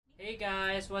Hey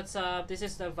guys, what's up? This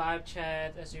is the Vibe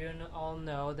Chat. As you all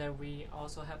know, that we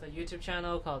also have a YouTube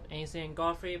channel called Ainsley and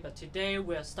Godfrey. But today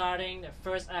we're starting the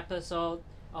first episode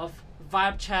of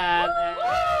Vibe Chat.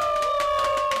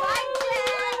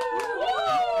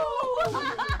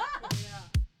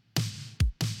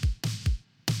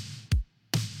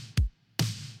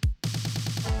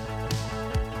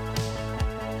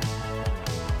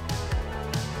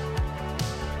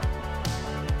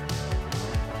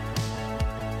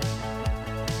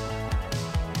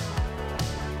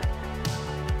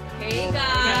 Hey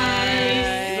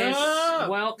guys!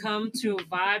 Welcome to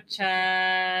Vibe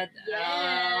Chat.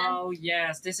 Yeah. Oh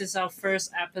yes, this is our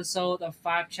first episode of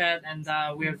Vibe Chat, and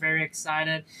we're very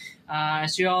excited.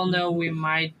 As you all know, you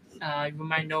might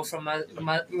know from us. You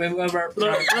might know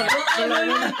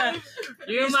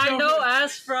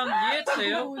us from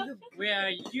YouTube. We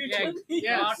are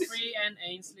Godfrey and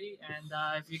Ainsley, and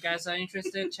if you guys are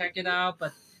interested, check it out.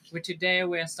 But today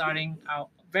we're starting our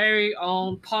very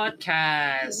own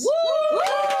podcast.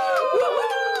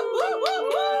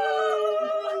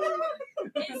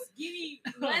 It's Giddy.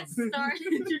 Let's start.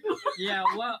 Yeah,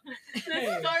 well,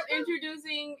 Let's start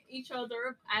introducing each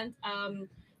other and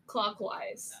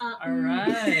clockwise. all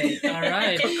right.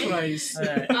 Christ.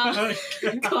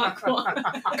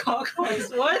 Clockwise.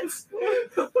 What?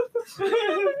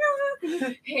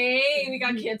 Hey, we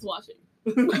got kids watching.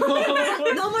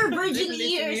 No more virgin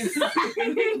ears.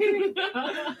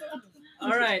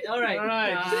 All right.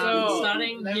 So,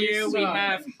 Starting let me here, we start.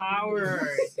 have Howard.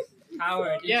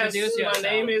 Howard, Yes, introduce my yourself.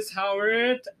 name is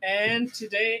Howard, and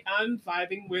today I'm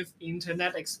vibing with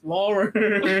Internet Explorer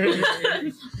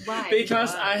Why?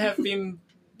 because Why? I have been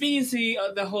busy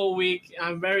the whole week.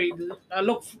 I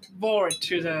look forward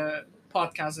to the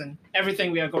podcast and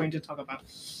everything we are going to talk about.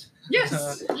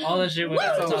 Yes, All the shit we're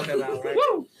going to Woo! talk about, right?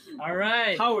 Woo! All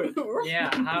right. Howard. Yeah,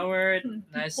 Howard,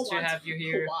 nice to What? have you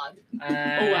here. What?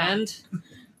 And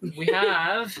we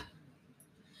have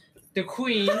the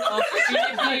Queen of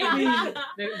Philippines.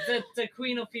 The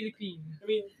Queen of Philippines. I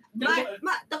mean,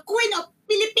 The Queen of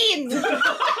Philippines. The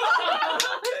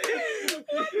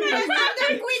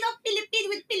Queen of Philippines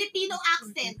with Filipino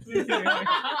accent.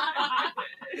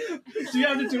 do you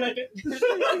have to do like it?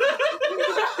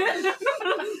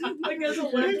 I guess a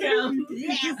webcam.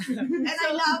 Yes.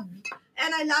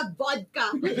 And I love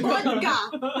vodka. Vodka.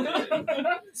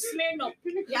 Smirnoff.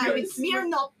 Yeah, with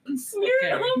Smirnoff.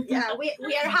 Okay. Yeah, we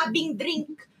are having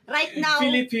drink right now.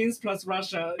 Philippines plus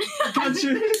Russia. Can't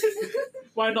you?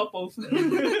 Why not both? All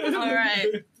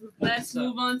right, let's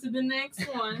move on to the next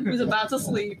one. Who's about to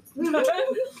sleep?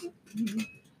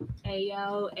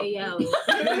 Ayo. Hey, yo.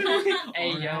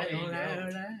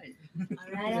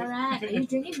 Alright. Are you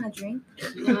drinking my drink?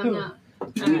 No.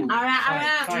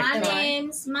 Alright.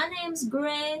 Fine. My name's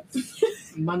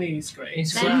Grace. Money is great.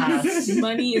 It's Thanks. glass.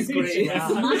 Money is great. Yeah.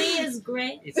 Money is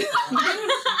great. It's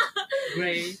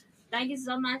great. Thank you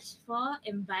so much for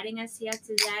inviting us here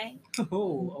today.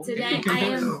 Oh, okay. Today I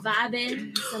am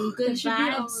vibing some good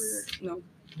vibes No.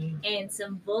 and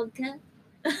some vodka.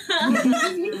 All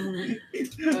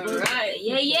right.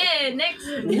 Yeah. Next.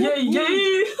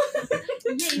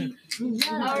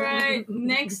 All right.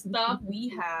 Next up, we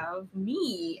have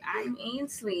me. I'm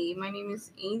Ainsley. My name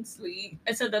is Ainsley.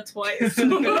 I said that twice.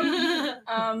 Fun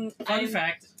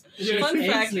fact. Fun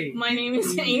fact, Ainsley. my name is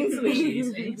She's Ainsley,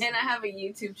 Ainsley. and I have a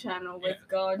YouTube channel with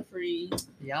Godfrey,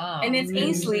 Yeah. and it's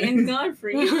Ainsley and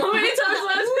Godfrey. How many times do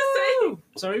I have to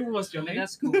Sorry, what was your I mean, name?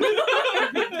 that's cool. I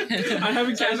haven't I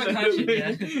haven't catched caught you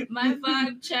yet. say? My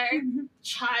vibe check,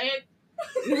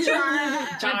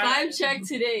 my vibe check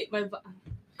today. My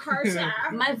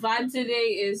vibe today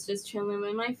is just chilling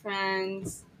with my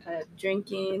friends,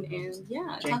 drinking, and talk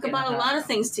Drinking about a and lot of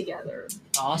things together.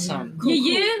 Awesome.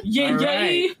 Yeah. All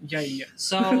right. Yeah.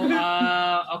 So,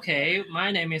 okay,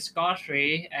 my name is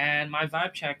Godfrey, and my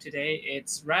vibe check today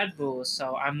it's Red Bull.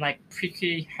 So I'm like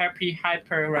pretty happy,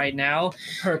 hyper right now.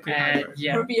 Herpy And hyper.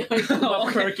 yeah,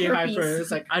 Not perky Herpes. hyper.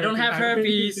 It's like I don't have hyper.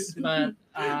 herpes, but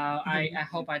I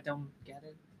hope I don't get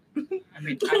it. I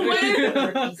mean,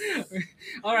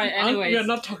 all right. Anyways, we're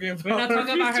not talking about. we're not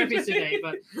talking about herpes today,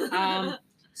 but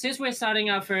since we're starting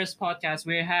our first podcast,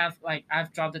 we have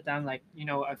I've dropped it down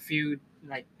a few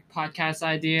podcast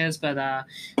ideas, but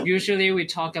usually we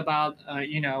talk about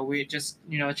we just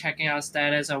checking out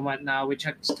status or whatnot. We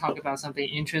just talk about something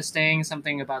interesting,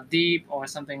 something about deep or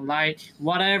something light,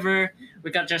 whatever.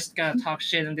 We just gonna talk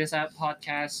shit in this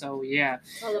podcast. So yeah,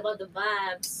 All about the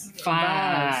vibes.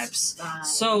 vibes.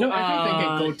 So No, I think they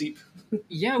can go deep.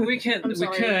 yeah, we could I'm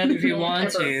sorry. if you Yeah,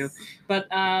 want never. to, but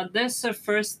that's the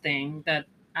first thing that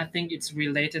I think it's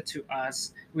related to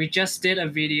us. We just did a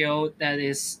video that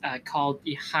is called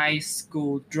the high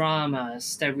school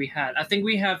dramas that we had. I think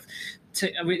we have.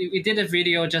 We did a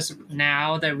video just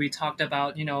now that we talked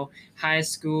about high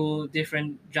school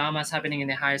different dramas happening in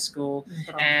the high school,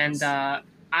 and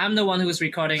I'm the one who's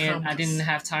recording it. I didn't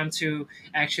have time to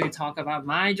actually talk about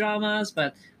my dramas,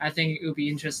 but I think it would be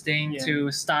interesting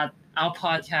to start our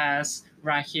podcast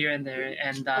right here and there.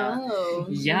 And you want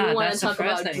to that's the talk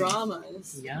first about thing.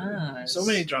 dramas? Yeah, So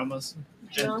many dramas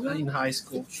in high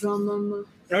school. Drama.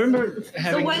 I remember So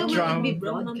having when will it drama. be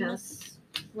broadcast?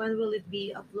 When will it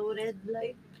be uploaded?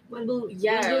 Like when will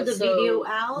Yeah, when will the so- video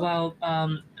out? Well,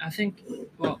 I think.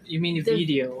 Well, you mean the The-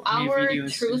 video? Our video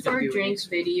is Truth or video. Drinks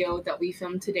video that we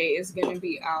filmed today is going to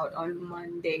be out on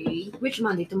Monday. Which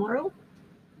Monday? Tomorrow?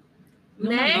 No,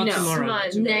 not No. tomorrow.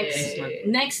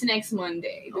 Next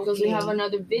Monday, because we Okay. have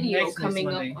another video Next coming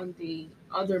Monday. up on the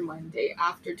other Monday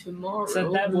after tomorrow.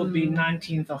 So that would be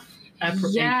 19th of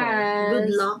April. Yes. Good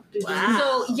luck to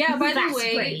So yeah, by the Fast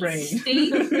way, brain.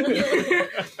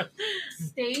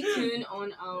 stay tuned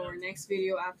on our next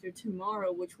video after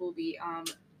tomorrow, which will be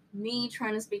me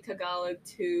trying to speak Tagalog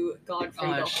to Godfrey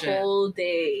Oh, the shit. whole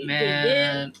day.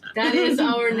 Man, That is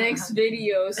our next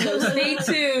video. So stay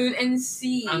tuned and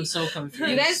see. I'm so confused.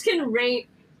 You guys can rate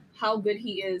how good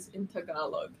he is in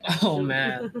Tagalog. Oh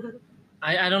man,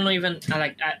 I don't know even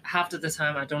half of the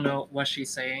time I don't know what she's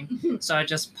saying, so I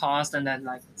just paused and then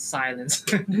like silence.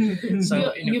 So in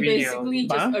the you video, basically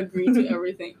just agree to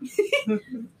everything.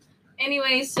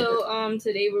 Anyway, so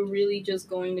today we're really just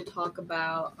going to talk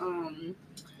about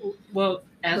well,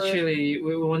 actually,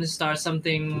 we want to start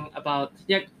something about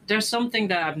there's something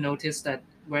that I've noticed that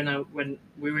when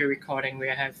we were recording, we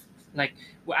have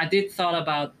I did thought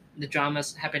about the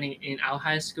dramas happening in our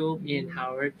high school, me and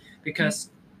Howard, because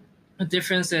the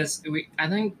difference is I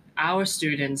think our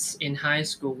students in high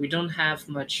school, we don't have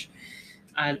much.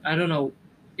 I don't know,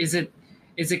 is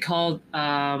it called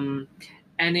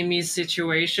enemy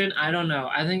situation? I don't know.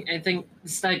 I think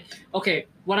it's like, okay,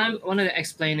 what I wanted to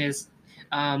explain is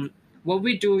what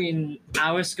we do in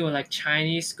our school, like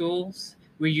Chinese schools,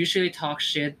 we usually talk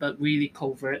shit but really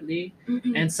covertly,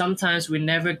 and sometimes we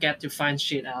never get to find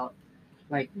shit out,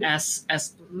 like as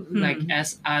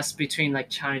us between like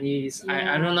Chinese.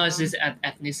 I don't know if this is an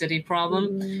ethnicity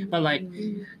problem, but like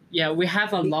we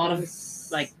have a lot of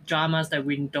like dramas that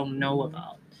we don't know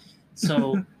about.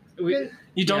 So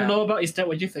You don't Yeah. know about? Is that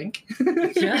what you think?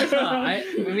 I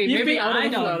mean, You've maybe been out of I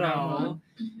the don't flow, know,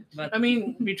 but I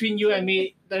mean, between you and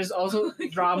me, there's also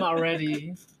drama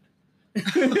already.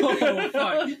 Oh,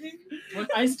 fuck.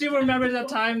 I still remember the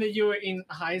time that you were in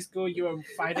high school. You were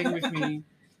fighting with me.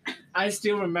 I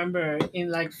still remember in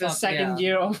like the Fuck, second yeah.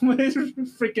 year of my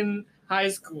freaking high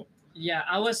school. yeah,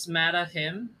 I was mad at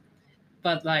him,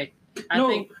 but like I No.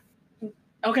 think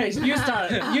Okay, so you start.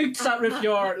 You start with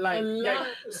your like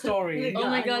story. Oh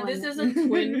my god, this is a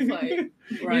twin fight.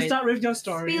 You right. start with your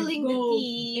story. Spilling the Go.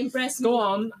 tea. Impress me. Go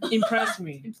on, impress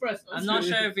me. Impress us. I'm not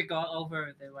sure if we got over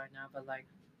it right now, but like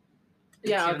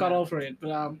Yeah, I Tune got up. over it, but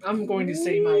I'm going to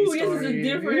say my Ooh, story. This is a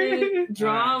different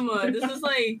drama. This is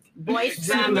like Boys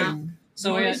drama. Sibling.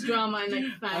 so boys drama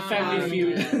and like family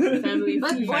feud. Family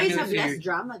But feud. boys Family have less feud.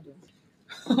 drama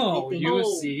though. oh, you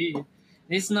Oh. see,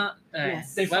 it's not.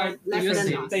 Yes. They well, fight. less you than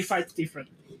see. us. They fight different.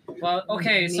 Well,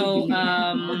 okay, so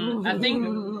I think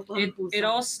it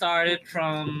all started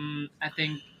from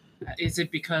is it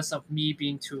because of me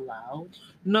being too loud?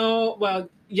 No, well,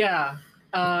 yeah.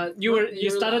 You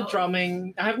You're started loud.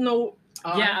 drumming. I have no.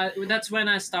 That's when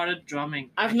I started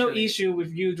drumming. I have no actually. issue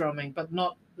with you drumming, but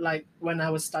not like when I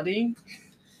was studying.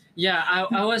 Yeah,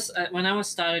 I was when I was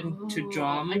starting to Oh,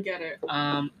 drum. I get it.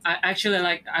 I actually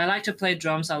I like to play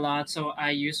drums a lot, so I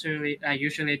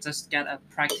usually just get a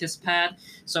practice pad.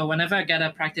 So whenever I get a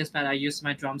practice pad, I use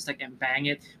my drumstick and bang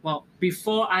it. Well,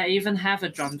 before I even have a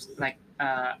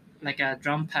like a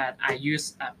drum pad, I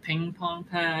use a ping pong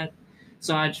pad.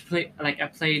 So I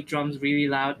play drums really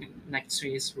loud next to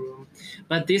his room.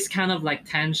 But this kind of like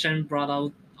tension brought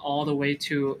out all the way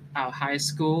to our high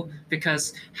school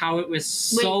because Howard was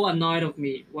so annoyed of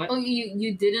me. What? Oh,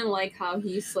 you didn't like how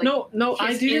he's like. No, I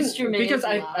his didn't instrument because is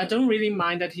I loud. don't really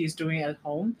mind that he's doing it at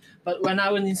home. But when I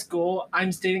was in school,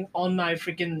 I'm sitting on my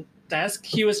freaking desk.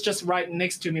 He was just right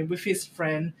next to me with his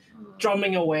friend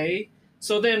drumming away.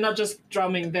 So they're not just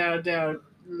drumming; they're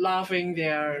laughing.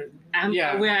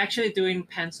 Yeah. We're actually doing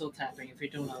pencil tapping if you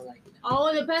don't know like.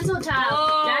 Oh, the pencil tap.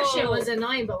 Oh. That shit was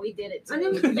annoying, but we did it.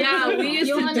 Too. Yeah, we used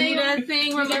You to wanna do know- that thing.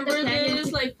 you get the Remember pen this?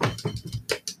 and- Like,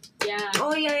 yeah.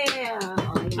 Oh yeah.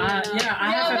 Oh, yeah.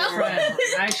 I Yeah, have a but- friend.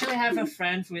 I actually have a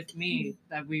friend with me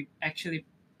that we actually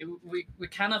we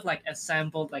kind of like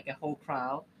assembled like a whole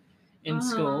crowd in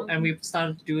school, Uh-huh. and we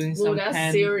started doing Whoa, some that's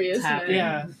pen serious, tapping.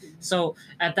 Yeah. So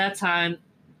at that time,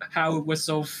 Howard was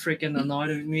so freaking annoyed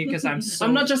with me because I'm so.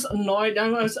 I'm not just annoyed.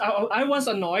 I was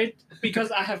annoyed because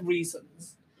I have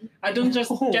reasons. I don't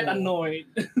just get Oh. annoyed.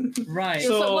 right.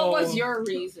 So, So- what was your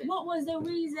reason? What was the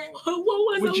reason? What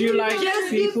was Would the you reason? like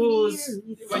Just give people's?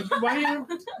 me Why you?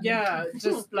 Yeah,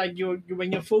 just like you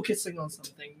when you're focusing on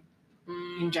something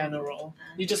in general,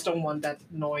 you just don't want that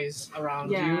noise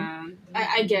around you. Yeah,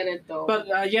 I get it though. But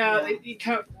Yeah. it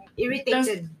can,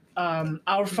 Irritated.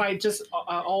 our fight just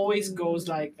always goes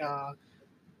like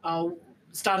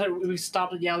we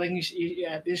started yelling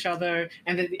at each other,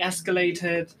 and then it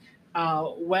escalated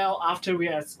well after we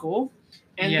were at school,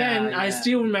 and Yeah, then I yeah.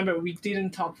 still remember we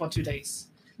didn't talk for 2 days,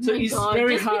 so My it's God,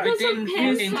 very just hard. we because of didn't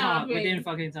pen fucking talk. We tapping. didn't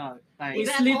fucking talk. Like We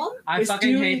Even at sleep. home? I we fucking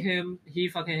still- hate him. He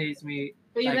fucking hates me.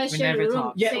 But you like, guys we share never a room.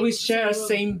 talk. Yeah, we share room.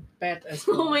 same bed as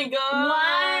Oh well. my god!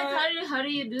 What? How do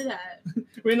you do that?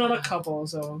 We're not a couple,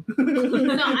 so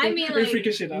No, I mean, we like-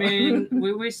 figure shit I out. mean,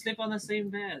 we sleep on the same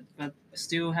bed, but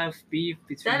still have beef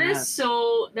between That is us.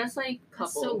 so. That's like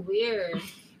That's couple. so weird.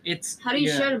 It's How do you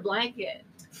yeah. share the blanket?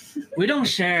 We don't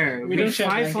share. We don't share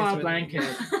fight for our blankets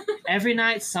blanket. Every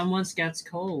night, someone gets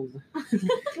cold.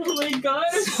 Oh my god!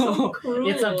 It's So, so cruel.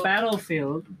 It's a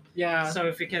battlefield. Yeah, So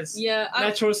if you can, Yeah,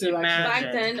 natural selection. Imagine.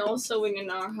 back then also in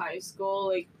our high school,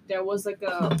 like there was like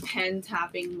a pen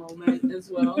tapping moment as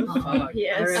well. Fuck.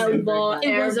 Yes. A lot.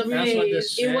 It was a That's what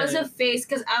this It was a shit- phase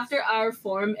because after our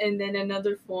form and then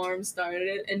another form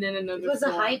started and then another. It was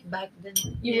a form. hype back then.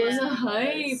 It was a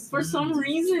hype for some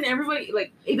reason. Everybody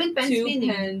like Even pen two spinning.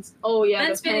 pens. Oh yeah, Pen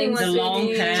the spinning pen was The long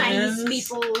spinning. pen. Chinese Pens,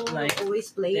 people like, always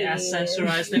play they it.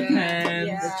 accessorize the Yeah.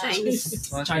 pens. The Chinese.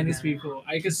 Fucking Chinese hell. people.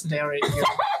 I could stare at you.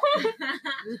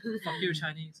 Fuck you,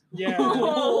 Chinese. Yeah.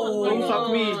 Oh, Don't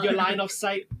fuck me. God. Your line of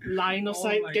sight. Oh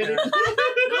Sight. my Get God.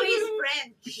 No, he's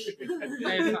French.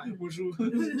 Hey, fuck.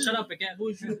 it. Shut up again.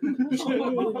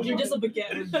 You're just a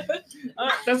baguette.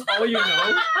 That's all you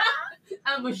know.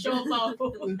 I'm a show off.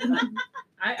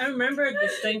 I remember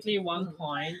distinctly one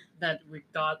point that we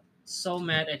got so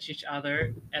mad at each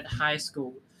other at high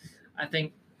school. I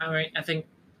think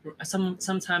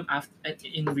sometime after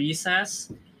in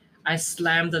recess, I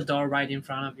slammed the door right in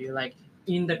front of you, like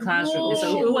in the classroom.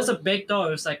 Whoa. It was a big door.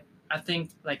 It was like I think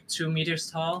like 2 meters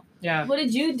tall. Yeah. What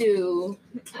did you do,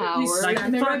 Howard? Like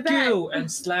Slam it fuck right back. you and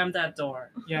slammed that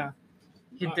door. Yeah.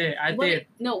 He did. I What- did.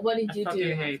 No, what did I you fucking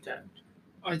do? hate that.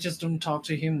 I just don't talk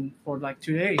to him for like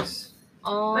 2 days.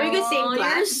 Oh, Are you guys same You're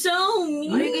class? so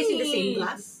mean. Are you guys in the same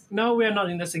class? No, we are not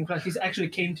in the same class. He actually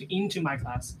came into my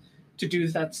class to do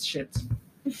that shit.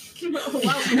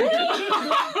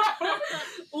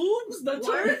 Oops, the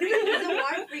War turn.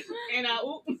 free. And I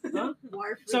oop.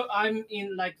 War free. So I'm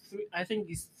in like I think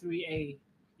it's 3A.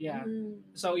 Yeah.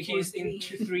 So he's in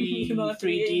Not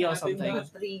 3D or 3A, something. Not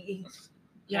three.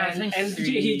 Yeah, I and, think and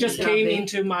three- he just Yeah, came big.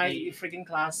 into my freaking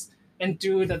class and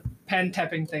do the pen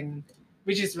tapping thing,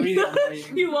 which is really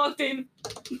annoying. He walked in.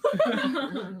 You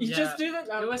Yeah. just do that.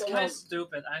 It was well, kind of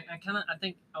stupid. I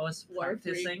think I was War freak.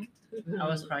 practicing. I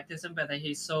was practicing, but then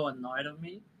he's so annoyed of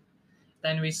me.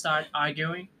 Then we start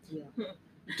arguing.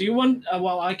 Do you want?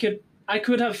 I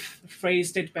could have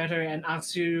phrased it better and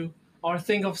asked you, or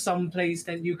think of some place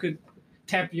that you could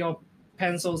tap your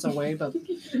pencils away. But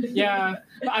yeah,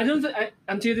 but I don't.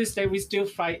 Until this day, we still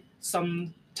fight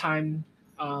sometime.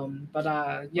 But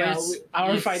yeah, It's- our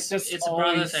it's- fight just it's a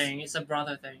always, brother thing. It's a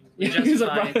brother thing. We Yeah, just it's a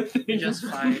fight. brother thing. We just Oh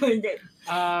fight. my God.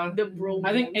 Uh, The bromance.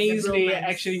 I think Ainsley bromance.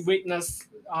 actually witnessed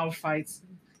our fights.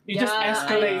 We Yeah, just I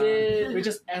escalate. did. We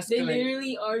just They escalate.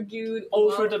 literally argued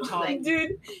Over about- the top. Like,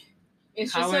 dude,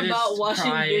 it's just Howard about is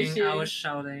washing crying. dishes. I was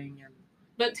shouting. And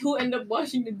But who ended up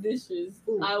washing the dishes?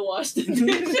 Ooh. I washed the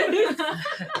dishes.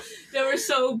 They were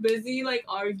so busy like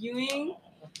arguing.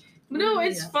 But no,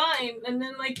 it's Yeah. fine. And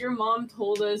then like your mom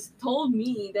told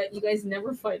me that you guys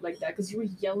never fight like that because you were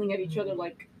yelling at each other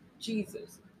like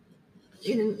Jesus.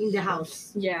 In the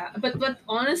house. Yeah, but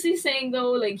honestly saying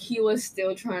though, like he was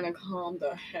still trying to calm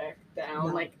the heck down.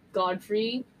 Yeah. Like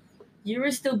Godfrey, you were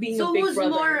still being So a big who's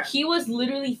brother. more- He was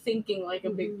literally thinking like a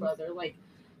big Mhm. brother, like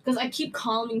because I keep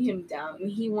calming him down.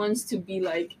 He wants to be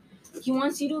like, he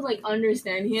wants you to like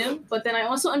understand him, but then I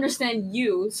also understand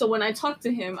you. So when I talked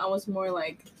to him, I was more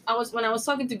like, when I was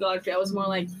talking to Godfrey, I was more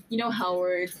like,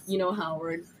 Howard.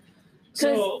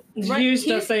 So Right, here's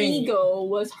the his thing. ego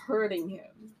was hurting him.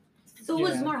 So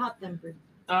who's Yeah. more hot tempered?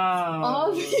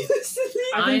 Obviously.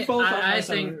 I think both of I us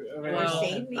think, are very well,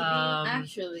 same, maybe?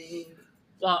 Actually.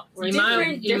 well, We're in my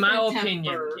different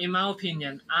opinion,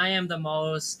 temper. I am the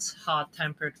most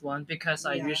hot-tempered one because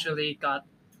I Yeah. usually got,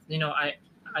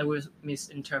 I will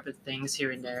misinterpret things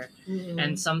here and there. Mm.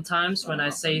 And sometimes when I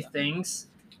say things,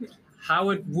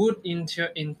 Howard would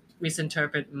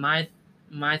misinterpret my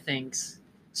things.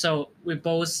 So we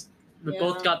both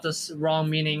Yeah. got this wrong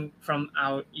meaning from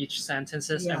our each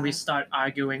sentences, and we Yeah. start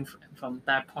arguing from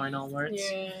that point onwards.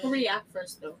 Yeah. Who react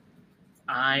first though?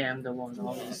 I am the one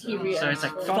always. He So it's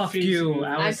like reacts fuck first. you.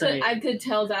 I I would say could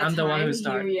tell that I'm the one who time he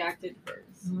started. reacted first.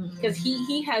 Because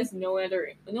he has no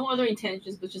other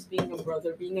intentions but just being a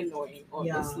brother, being annoying,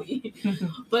 Yeah. obviously.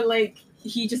 But like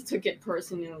he just took it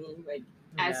personally, like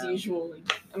as Yeah. usual.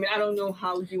 Like, I mean, I don't know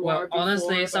how you Well, are. Before,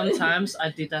 honestly, but- sometimes I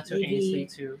did that to Maybe- Ainsley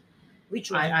too. Which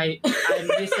one? I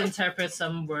misinterpret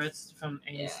some words from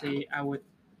Ainsley.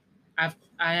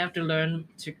 I have to learn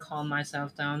to calm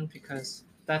myself down because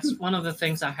that's one of the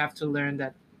things I have to learn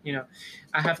that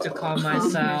I have to calm myself,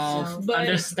 yourself. But-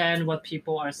 understand what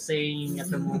people are saying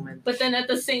at the moment. But then at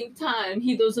the same time,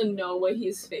 he doesn't know what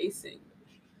he's facing.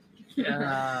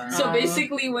 Yeah. So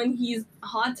basically, when he's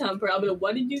hot tempered, I'll be like,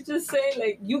 "What did you just say?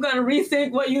 Like, you gotta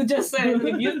rethink what you just said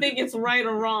if you think it's right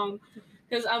or wrong."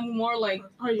 Because I'm more like,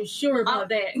 Are you sure about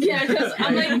that? yeah, because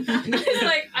I'm like, it's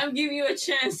like I'm giving you a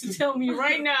chance to tell me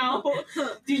right now.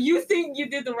 Do you think you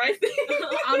did the right thing?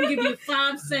 I'm gonna give you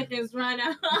 5 seconds right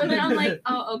now. But then I'm like,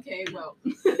 oh, okay, well,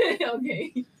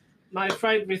 okay. My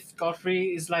fight with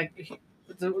Godfrey is like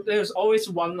there's always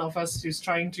one of us who's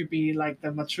trying to be like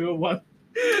the mature one.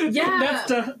 Yeah.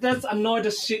 That's annoyed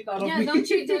the shit out of Yeah, me. don't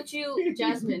you,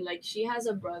 Jasmine? Like, she has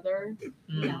a brother,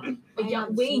 Mm.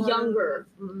 way younger.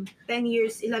 10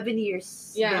 years, 11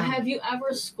 years. Yeah. Have you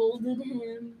ever scolded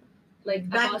him, like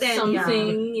Back about then,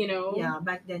 something? You know, Yeah,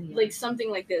 back then. Yeah. like something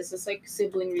like this. It's like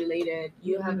sibling related.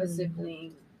 You have a Mm.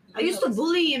 sibling. I used to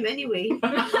bully him anyway. I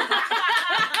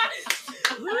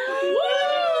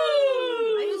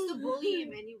used to bully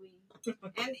him anyway.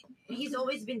 And he's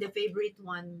always been the favorite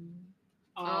one.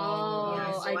 Oh,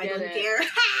 Yeah, so I I get don't it. care.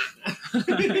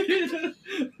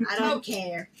 I don't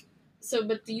care. So,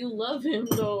 but do you love him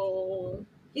though?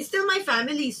 He's still my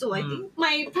family, so I Mm. think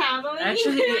My family.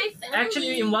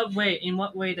 Actually, in what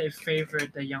way they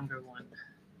favored the younger one?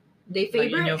 they Like in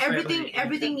favor your everything. family.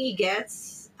 Everything he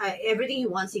gets, everything he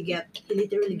wants, he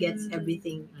literally gets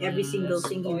everything. Every Mm. single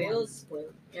thing he Spoiled. wants.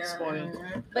 Yeah. Spoiled.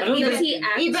 But I don't does think- he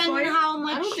act Even spoiled? how I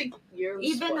much, don't think you're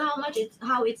even spoiled.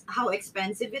 how how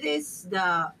expensive it is,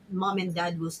 the mom and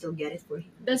dad will still get it for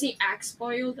him. Does he act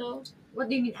spoiled though? What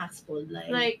do you mean act spoiled?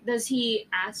 Like, does he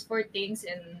ask for things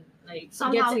and like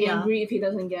somehow, gets yeah. angry if he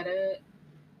doesn't get it.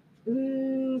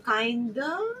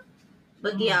 Kinda.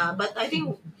 But yeah, but I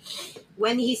think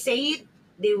when he say it,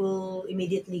 they will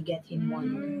immediately get him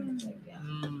one. Like, yeah.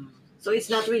 Mm. So it's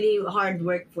not really hard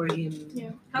work for him.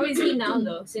 Yeah. How is he now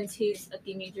though? Since he's a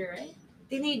teenager, right?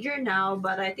 Teenager now,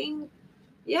 but I think,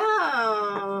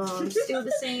 yeah, still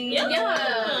the same.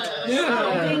 Yeah.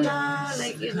 Okay na,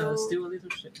 like, you know, Still a little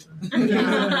shit.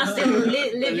 yeah, still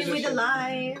living with a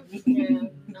life. Yeah.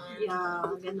 Yeah,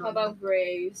 ganun. How about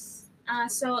Grace?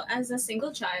 So as a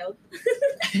single child,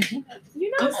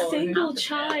 You're not Oh, a single not the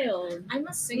child. I'm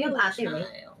a single ate, child.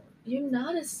 right? You're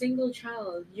not a single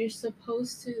child. You're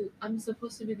supposed to. I'm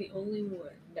supposed to be the only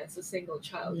one that's a single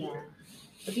child. Yeah. here.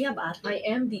 But you have ate. I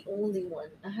am the only one.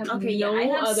 I have Okay, no yeah, I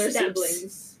have other steps.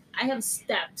 siblings. I have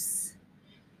steps.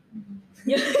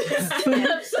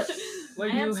 What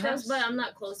I do have you steps, have? but I'm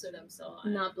not close to them, so.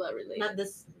 Not blood related. Not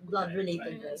this blood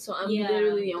related, Right. right? So I'm Yeah.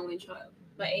 literally the only child.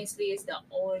 But Ainsley is the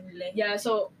only. Yeah.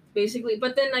 So basically,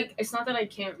 but then like it's not that I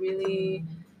can't really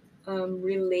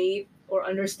relate or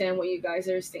understand what you guys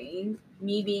are saying.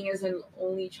 Me being as an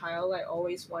only child, I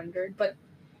always wondered. But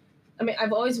I mean,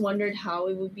 I've always wondered how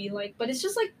it would be like. But it's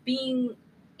just like being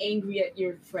angry at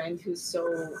your friend who's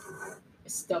so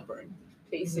stubborn,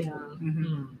 basically. Yeah.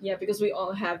 Mm. Yeah, because we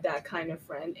all have that kind of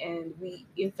friend, and we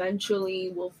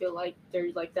eventually will feel like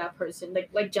they're like that person,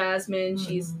 like Jasmine.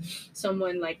 She's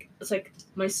someone like it's like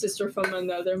my sister from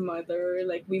another mother.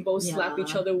 Like we both slap Yeah.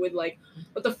 each other with like,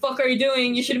 "What the fuck are you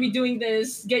doing? You shouldn't be doing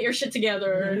this. Get your shit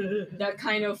together." That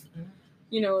kind of,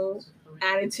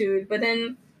 attitude. But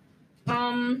then,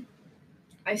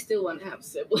 I still want to have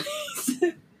siblings.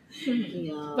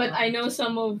 Yeah. But I know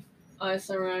some of us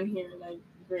around here, like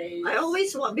Grace. I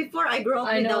always want, before I grow up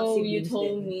I without know siblings. you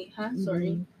told then. me, huh? Sorry.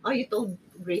 Mhm. Oh, you told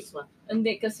Grace what? And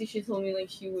then, kasi she told me like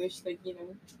she wished like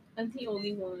I'm the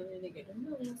only one, and I get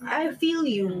no. I feel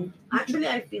you. Actually,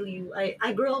 I feel you.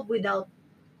 I grew up without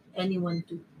anyone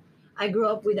too. I grew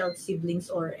up without siblings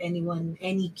or anyone,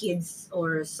 any kids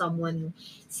or someone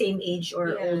same age or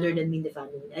Yeah. older than me in the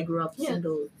family. I grew up Yeah.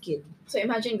 single kid. So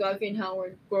imagine Godfrey and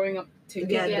Howard growing up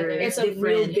together. Together. It's a Different.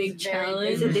 real It's big very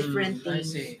challenge. It's a different I thing.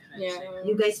 see. I see. Yeah.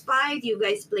 You guys fight, you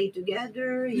guys play together,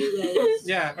 you guys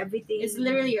Yeah. everything. It's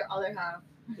literally your other half.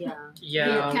 yeah.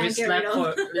 Yeah, can't we get slept rid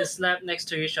of. we slept next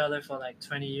to each other for like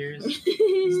 20 years.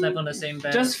 Slept on the same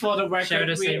bed. Just for the Share record,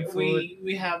 the same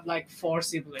we have like 4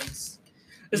 siblings.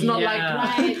 It's not like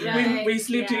Right, we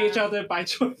sleep to yeah. each other by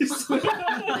choice. No,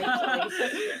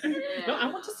 Yeah. I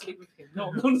want to sleep with him. No,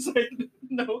 don't say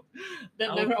no. That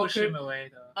I'll never push occurred. him away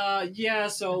though. Yeah.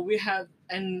 So we had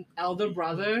an elder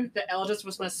brother. The eldest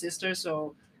was my sister. So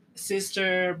sister,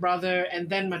 brother, and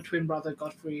then my twin brother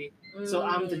Godfrey. So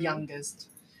I'm the youngest.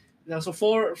 Yeah, so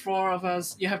four of us.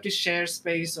 You have to share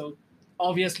space. So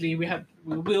obviously we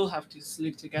will have to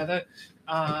sleep together,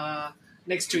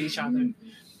 next to each other.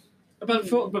 But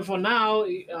for now,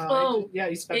 Oh, yeah,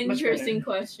 it's much Interesting better.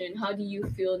 question. How do you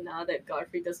feel now that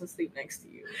Godfrey doesn't sleep next to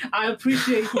you? I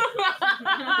appreciate.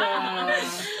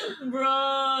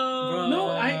 Bro. No,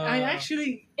 I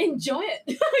actually Enjoy it.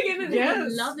 Give it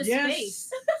yes, love the yes.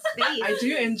 space. I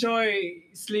do enjoy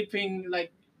sleeping.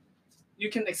 Like you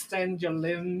can extend your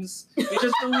limbs. You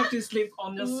just don't have to sleep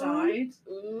on your side.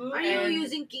 Ooh. Are you And-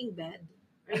 using king bed?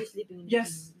 Are you sleeping in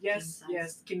Yes, king yes, size?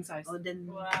 yes. King size. Oh, then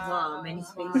Wow. many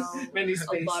space. Wow. Many A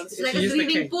space. lot of It's like a He's the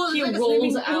swimming king. pool. It's He like a rolls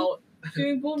swimming pool. out.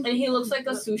 And he looks like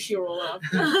a sushi roll up.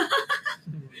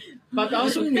 But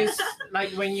also miss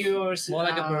like when you're More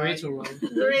like a burrito roll.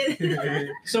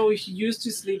 So he used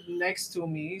to sleep next to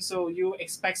me. So you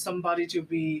expect somebody to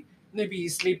be maybe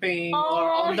sleeping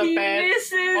or on the bed.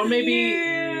 or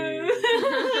maybe-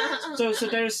 So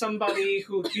there's somebody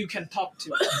who you can talk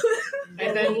to,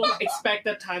 and then expect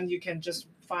that time you can just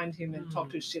find him and talk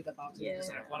to shit about him,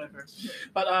 Yeah. or whatever.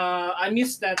 But I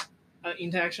miss that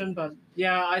interaction. But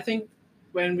yeah, I think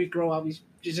when we grow up, you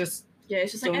just Yeah,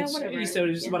 it's just like, don't. whatever. So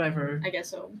it's Yeah, whatever. I guess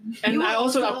so. And You I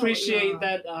also also- appreciate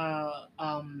yeah. that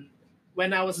when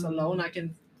I was alone, I can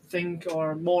think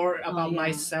or more about yeah.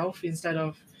 myself instead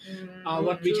of Mm.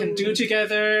 what we can do True.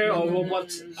 together or Mhm. what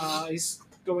is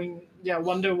going. Yeah,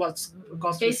 wonder what's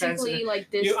God's friends. Basically, like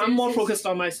this. I'm more focused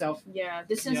on myself. Yeah,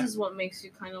 distance Yeah. is what makes you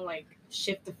kind of like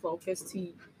shift the focus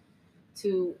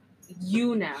to you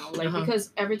now, like Uh-huh. because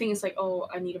everything is like, oh,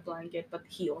 I need a blanket, but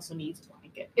he also needs a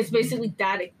blanket. It's basically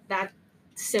that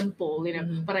simple, you know.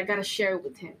 Mhm. But I gotta share it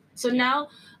with him. So Yeah. now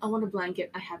I want a blanket.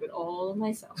 I have it all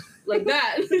myself, like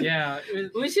that. Yeah,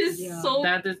 Which is Yeah. so.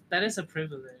 that is a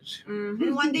privilege. Mhm.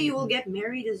 And one day you will get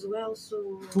married as well, so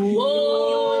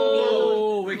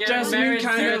Whoa! We're getting Jasmine married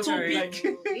kind of territory. like-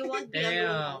 you won't be alone.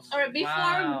 Damn. All right, before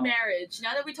Wow. marriage.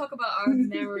 Now that we talk about our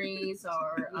memories,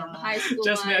 our Yeah. high school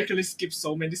Just me life. actually skipped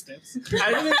so many steps.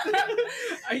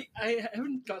 I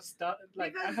haven't got started.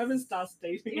 Like I Because- haven't started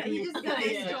dating. Yeah, you just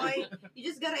gotta Yeah. enjoy. You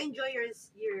just gotta enjoy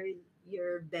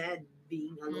your bed,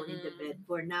 being alone in the Mm-mm. bed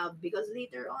for now, because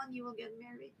later on you will get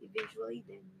married eventually.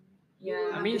 Then you Yeah.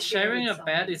 will I have mean, to share sharing a with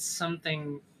bed someone. is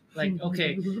something like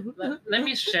okay. Let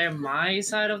me share my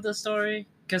side of the story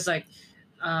because like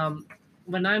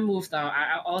when I moved out,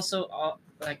 I also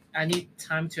like I need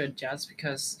time to adjust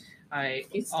because I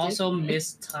It's also different.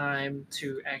 miss time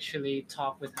to actually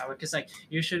talk with Howard because like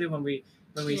usually when we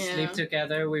Yeah. sleep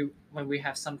together when we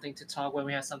have something to talk when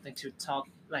we have something to talk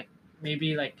like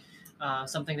maybe like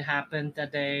something that happened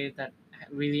that day that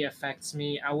really affects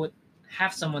me, I would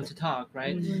have someone to talk,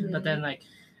 right? Mhm. But then like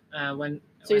when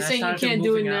So you're when I saying you started can't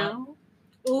do it moving out- now?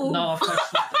 Ooh. no, of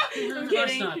course not. I'm Of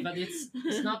course kidding. not. But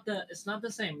it's not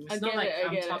the same. I It's not get like it, I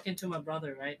I'm get it. talking to my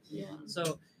brother, right? Yeah.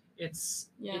 So it's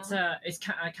Yeah.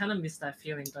 I kind of miss that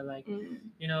feeling, but like Mm.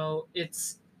 you know it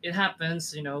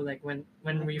happens. You know, like when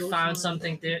Life we goes found on.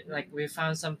 something there, like we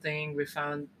found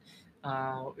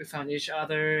each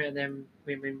other, and then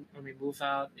when we move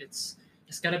out, it's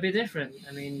gotta be different.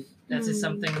 I mean, that is Mm.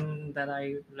 something that I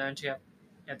learned to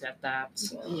adapt.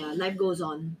 Yeah, life goes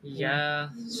on. Yeah,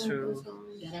 it's true.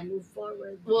 Gotta move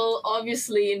forward. Well,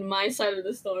 obviously, in my side of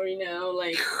the story now,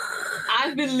 like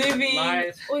I've been living.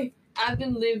 Life. Wait, I've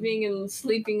been living and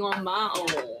sleeping on my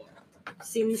own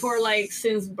since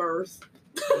birth,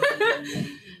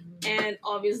 and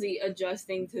obviously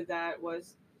adjusting to that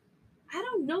was. I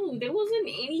don't know. There wasn't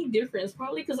any difference.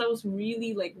 Probably because I was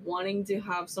really like wanting to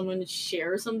have someone to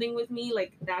share something with me.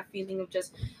 Like that feeling of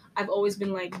just, I've always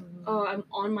been like, oh, I'm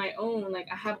on my own. Like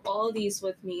I have all these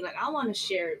with me. Like I want to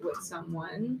share it with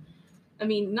someone. I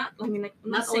mean, I'm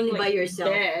Not saying only by like yourself.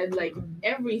 bed. Like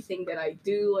everything that I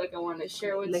do, like I want to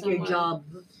share with like someone. your job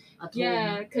at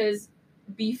Yeah, home. because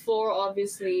before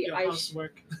obviously Your I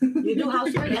housework. You do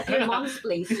housework at your mom's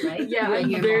place, right? yeah, You and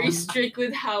I'm your very mom. strict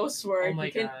with housework. Oh my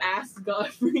You can God. ask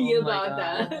Godfrey Oh my about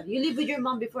God. that. You live with your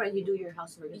mom before and you do your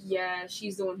housework. as well. Yeah,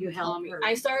 she's the one who You help taught me. her.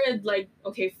 I started like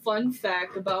okay, fun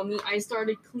fact about me. I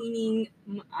started cleaning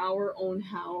our own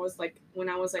house like when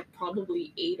I was like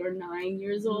probably 8 or 9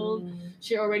 years old.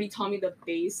 She already taught me the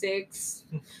basics.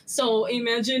 So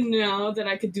imagine now that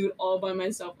I could do it all by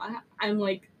myself. I'm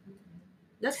like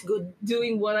That's good.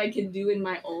 doing what I can do in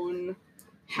my own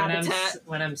habitat.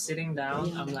 When I'm sitting down,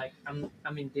 Yeah.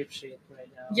 I'm in deep shit right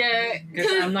now. Yeah,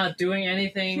 Because I'm not doing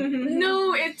anything.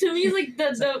 no, it to me is like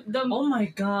the Oh my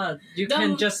God! You The-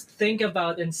 can just think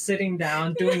about and sitting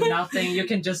down doing nothing. You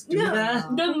can just do No.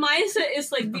 that. the mindset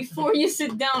is like before you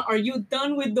sit down, are you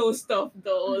done with those stuff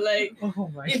though? Like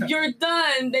Oh my if God! you're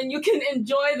done, then you can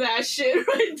enjoy that shit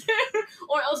right there.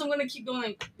 Or else I'm gonna keep going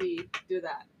like B, do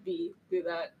that, B, do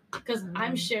that. Because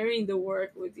I'm sharing the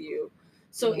work with you.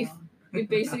 So if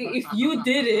basically if you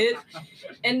did it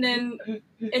and then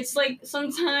it's like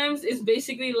sometimes it's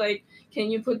basically like can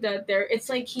you put that there, it's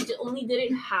like he only did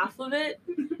it half of it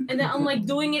and then I'm like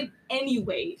doing it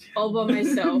anyway all by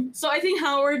myself. So I think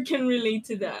Howard can relate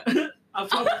to that.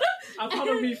 I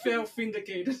probably felt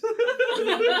vindicated.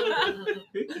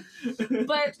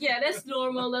 But yeah, that's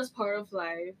normal, that's part of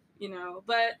life, you know.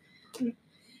 But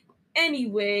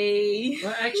anyway,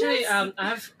 Well, actually, I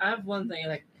have one thing.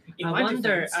 Like, In I my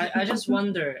wonder. defense- I just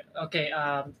wonder. Okay.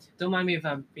 Don't mind me if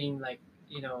I'm being like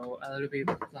a little bit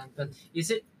blunt, but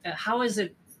is it how is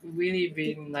it really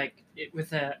being like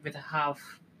with a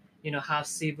half half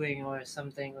sibling or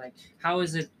something like how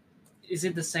is it? Is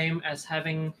it the same as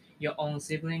having your own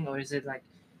sibling, or is it like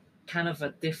kind of a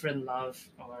different love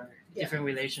or Yeah. different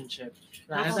relationship?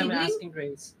 Like, Half as I'm sibling? asking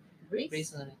Grace Grace?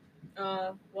 recently.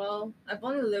 Well, I've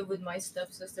only lived with my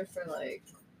stepsister for like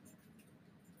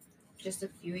just a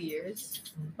few years.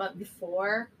 Mm. But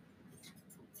before,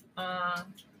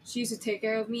 she used to take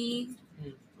care of me.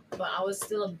 Mm. But I was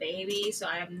still a baby, so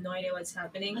I have no idea what's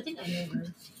happening. I think I know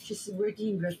her. She's working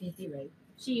in graffiti, right?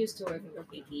 She used to work in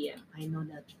graffiti, yeah. I know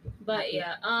that. But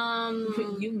yeah,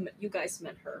 you guys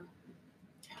met her.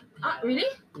 really?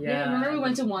 Yeah. Remember we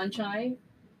went to Wanchai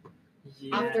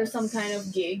after some kind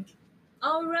of gig?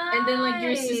 All right. And then like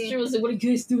your sister was like, "What are you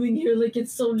guys doing here? Like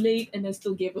it's so late," and then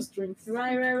still gave us drinks.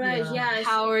 Right. Yeah. Yeah.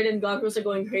 Howard and Gogros are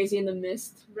going crazy in the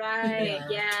mist. Right. Yeah.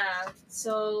 Yeah.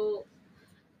 So,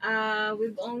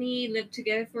 we've only lived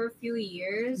together for a few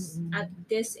years Mhm. at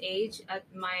this age, at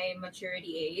my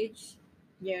maturity age.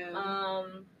 Yeah.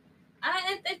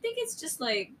 I think it's just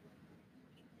like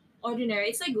ordinary.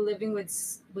 It's like living with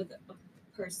a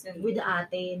person. With the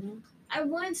ate, no? I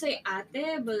wouldn't say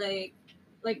ate, but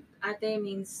like ate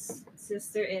means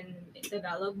sister in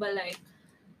Tagalog, but like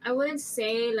I wouldn't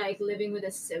say like living with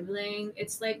a sibling.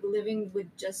 It's like living with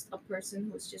just a person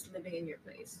who's just living in your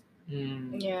place.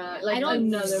 Mm. yeah. I Like don't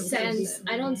another sense. person.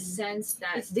 I don't sense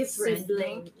that It's different,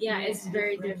 sibling. no? Yeah, Yeah, it's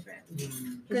very different. different.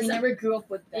 Mm. Because you never grew up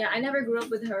with that. Yeah, I never grew up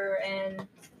with her, and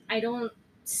I don't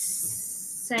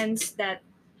sense that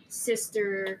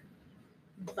sister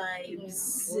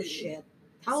vibes. Oh shit.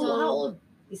 So- How old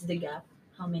is the gap?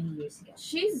 How many years gap?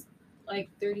 She's like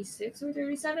 36 or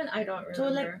 37. I don't remember. So,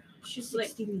 like, she's like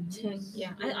 16 10.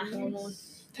 Yeah, I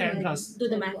almost 10 plus. do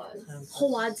the math.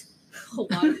 Howad. Oh,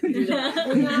 wow. Oh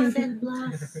yeah, 10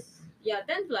 plus. Yeah,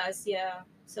 10 plus. Yeah.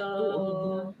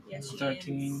 So yeah, she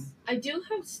 13. is. I do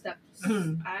have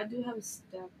I do have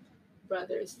step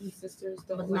brothers and sisters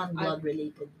though. But Like, not blood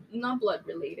related. not blood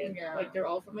related. Yeah. Like they're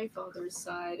all from my father's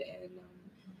side, and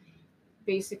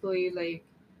basically, like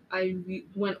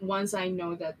once I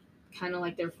know that kind of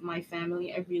like they're my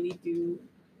family, I really do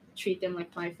treat them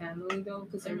like my family though,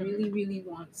 because I really, really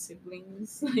want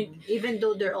siblings. Like Even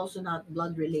though they're also not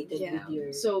blood related yeah. with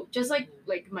your. So just like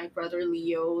my brother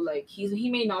Leo, like he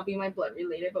may not be my blood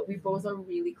related, but we both are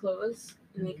really close.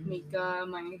 And like Mika,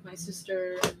 my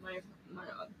sister, my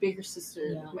bigger sister,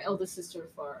 Yeah. my eldest sister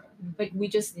Farah. Like we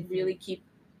just really keep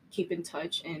in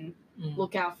touch and Mm.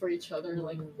 look out for each other,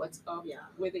 like Mhm. what's up Yeah.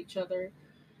 with each other.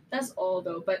 That's all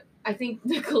though. But I think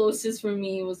the closest for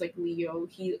me was like Leo.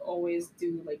 He always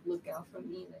do like look out for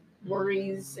me, like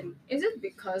worries and Is it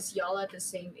because y'all at the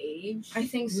same age? I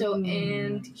think so. Mm.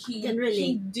 And he Can relate.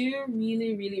 he do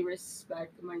really, really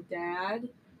respect my dad,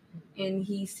 and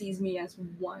he sees me as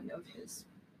one of his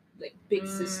like big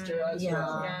sister as Yeah.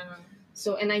 well. Yeah.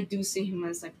 So and I do see him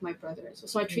as like my brother as well.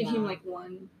 So I treat him Yeah. like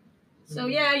one. So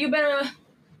yeah, you better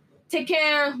take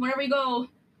care whenever you go.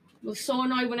 I'm so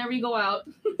annoyed whenever you go out.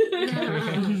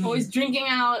 Always drinking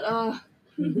out.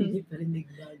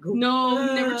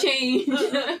 No, never change.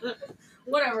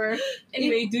 whatever.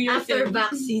 Anyway, do your After thing.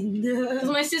 vaccine. Because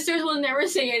my sisters will never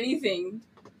say anything.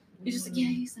 It's just like, yeah,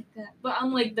 he's like that. But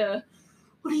I'm like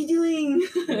what are you doing?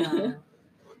 Yeah.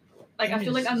 Like, I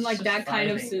feel like I'm like Just that kind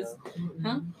of vibing, sis. though.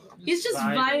 Huh? He's just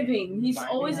vibing. He's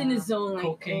always in his zone. Like,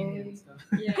 Cocaine oh. and stuff.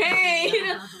 Yeah. Hey!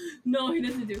 Yeah. No, he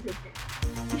doesn't do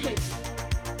cocaine.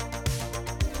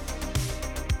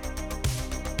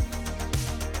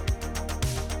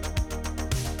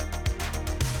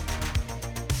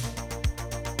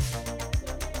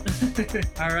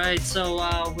 All right,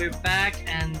 so we're back,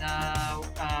 and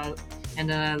in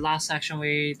the last section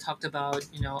we talked about,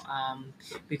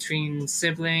 between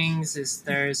siblings, is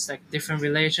there's like different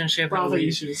relationship. Brother we-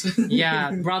 issues.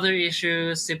 yeah, brother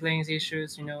issues, siblings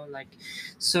issues,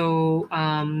 so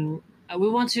we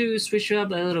want to switch it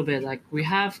up a little bit. Like, we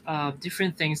have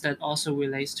different things that also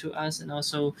relates to us, and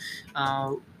also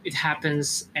it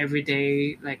happens every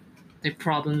day. Like, the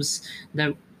problems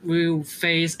that we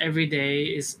face every day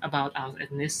is about our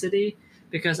ethnicity,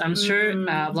 because I'm sure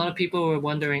a lot of people were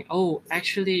wondering, oh,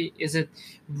 actually, is it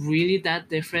really that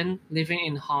different living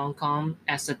in Hong Kong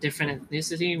as a different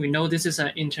ethnicity? We know this is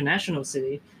an international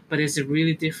city, but is it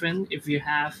really different if you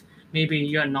have maybe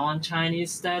your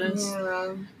non-Chinese status?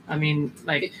 Yeah. I mean,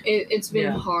 like, It's been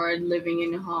Yeah. hard living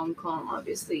in Hong Kong,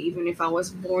 obviously, even if I was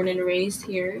born and raised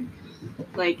here.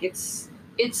 Like, it's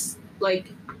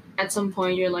like, at some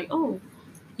point you're like, oh,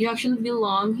 you actually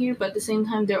belong here, but at the same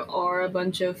time there are a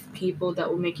bunch of people that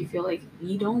will make you feel like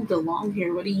you don't belong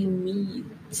here. What do you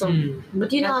mean? So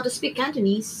But you know how to speak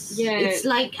Cantonese. Yeah. It's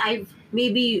like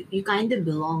maybe you kind of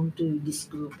belong to this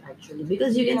group actually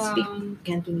because you can speak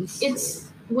Cantonese. It's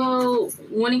well,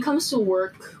 when it comes to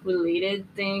work related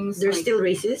things, they're like, still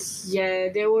racist. yeah,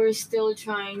 they were still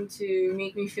trying to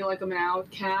make me feel like I'm an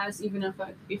outcast, even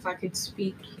if I could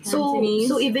speak Cantonese.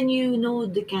 So even you know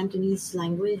the Cantonese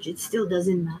language, it still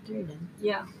doesn't matter then.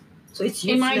 yeah, So it's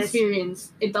in my useless.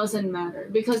 experience, it doesn't matter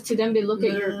because to them they look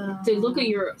at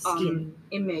your Skin.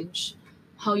 image,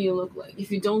 how you look like.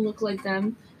 If you don't look like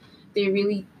them, they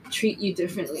really treat you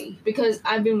differently. Because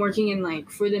I've been working in like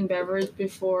food and beverage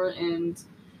before, and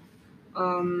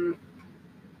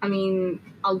I mean,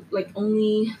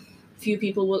 only few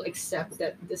people will accept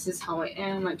that this is how I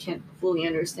am. I can't fully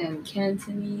understand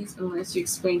Cantonese unless you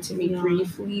explain to me Yeah.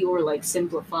 briefly or like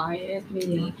simplify it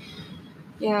maybe.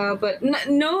 Yeah, but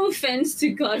no offense to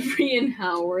Godfrey and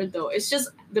Howard though. It's just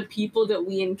the people that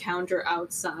we encounter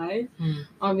outside.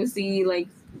 Obviously, like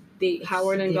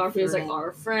Howard and Godfrey is like different.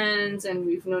 our friends, and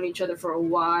we've known each other for a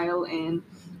while, and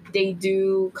they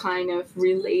do kind of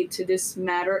relate to this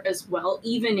matter as well,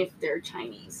 even if they're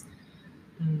Chinese.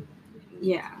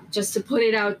 Yeah, just to put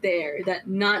it out there that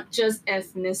not just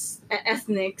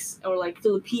ethnics or like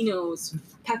Filipinos,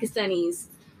 Pakistanis,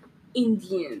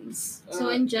 Indians. So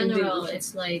in general, Indonesians.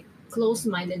 it's like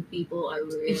close-minded people are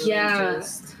really Yeah.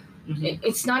 just.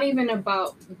 It's not even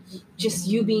about just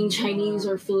you being Chinese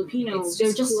or Filipino. It's They're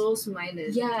just just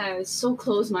close-minded. yeah, so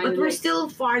close-minded. But we're like, still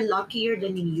far luckier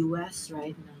than in US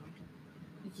right now.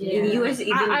 yeah. In US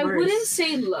even I worse. wouldn't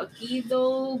say lucky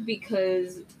though,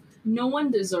 because no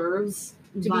one deserves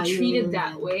to be treated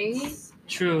that way.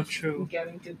 true.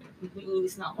 Getting to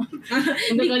is not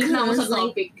a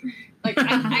topic. Like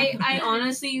I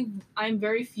honestly, I'm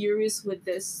very furious with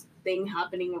this thing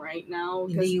happening right now.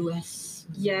 in the US.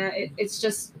 Yeah, it's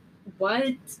just what,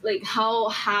 like how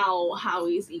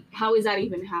is that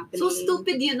even happening? So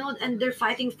stupid, you know, and they're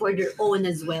fighting for their own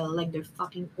as well, like their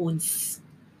fucking own.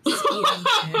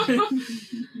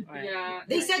 Yeah,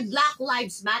 They said Black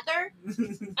Lives Matter,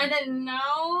 and then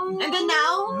now,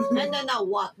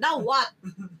 what? Now what?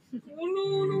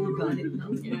 no. Got it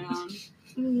now.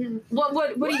 Yeah.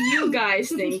 What do you guys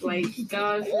think? Like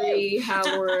Godfrey,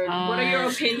 Howard, what are your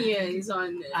opinions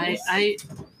on this? I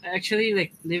actually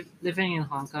like living in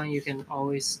Hong Kong. You can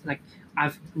always like,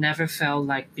 I've never felt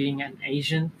like being an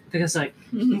Asian, because like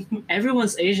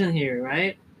everyone's Asian here,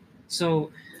 right?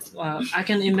 So I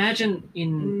can imagine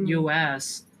in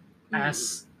US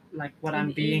as like what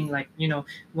I'm being, like,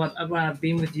 what I've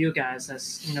been with you guys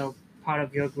as, part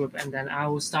of your group, and then I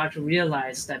will start to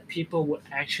realize that people would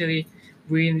actually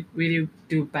really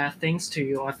do bad things to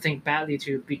you or think badly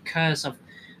to you because of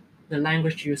the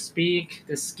language you speak,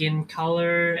 the skin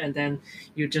color, and then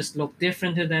you just look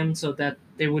different to them, so that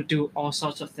they would do all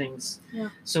sorts of things. Yeah.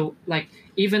 So like,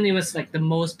 even it was like the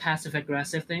most passive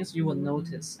aggressive things, you would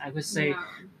notice. I would say, Yeah.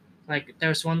 like, there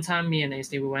was one time me and Ace,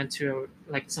 we went to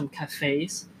like some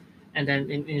cafes, and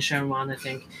then in Sherwan, I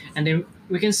think, and then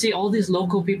we can see all these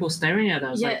local people staring at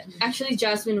us. Yeah, Like, actually,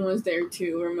 Jasmine was there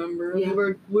too. Remember, Yeah.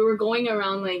 we were going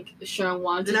around like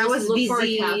Sherwan to And I just was look for a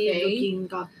busy cafe,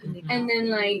 looking up in the And then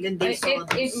like Then they saw it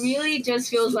this really just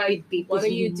feels like, people what are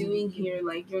you singing. doing here?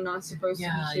 Like you're not supposed to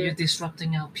Yeah, be here. you're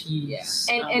disrupting our peace.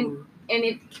 Yeah. And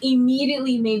it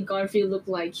immediately made Garfield look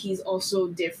like he's also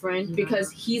different Yeah. because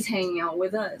he's hanging out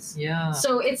with us. yeah.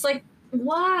 So it's like,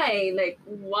 why? Like,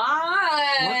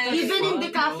 why? What the Even in the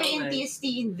fuck? cafe in Like- TST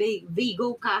in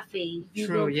Vigo Cafe.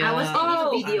 True, I yeah. was taking Oh.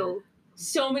 a video.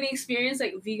 So many experience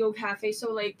like Vigo Cafe.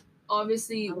 So like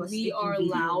obviously I was we taking are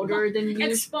video. louder than you.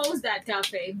 Expose that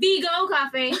cafe. Vigo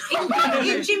Cafe.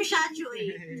 In Jim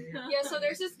Shatui. Yeah, so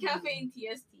there's this cafe in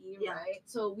TST, Yeah. right?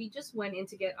 So we just went in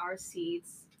to get our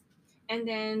seats. And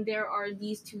then there are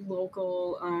these two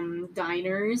local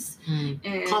diners Hmm.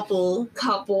 and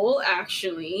Couple.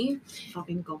 actually.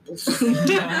 Fucking couples.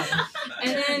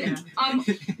 And then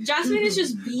Jasmine is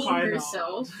just being Pardon.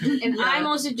 herself, and Yeah. I'm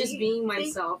also just being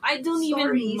myself. I don't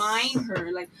Stories. even mind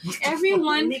her. Like Fucking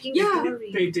everyone, making yeah,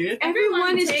 story. They did.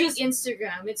 everyone is take just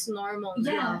Instagram. It's normal.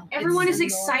 yeah. now. Everyone It's is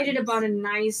excited normal. about a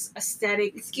nice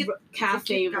aesthetic It's cute.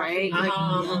 cafe, Cute right? cafe.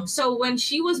 Uh-huh. So when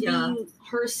she was Yeah. being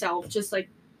herself, just like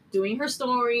doing her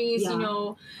stories, Yeah. you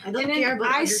know, I don't and care then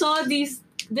about I others. saw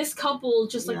this couple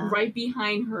just like Yeah. right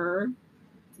behind her,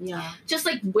 Yeah. just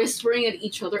like whispering at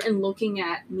each other and looking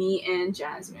at me and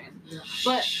Jasmine.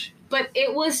 But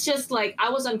it was just like I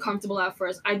was uncomfortable at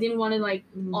first. I didn't want to like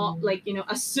like you know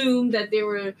assume that they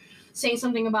were saying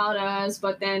something about us,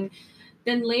 but then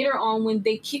later on when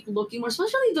they keep looking more,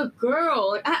 especially the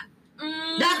girl, like,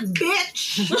 That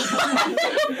bitch!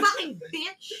 Fucking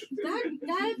bitch!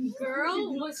 that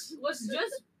girl was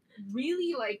just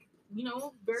really like you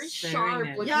know very Staring sharp,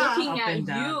 at like Yeah. looking Up at and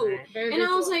down, you. right? Very And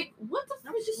I was visual. like,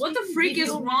 I was just what the making freak is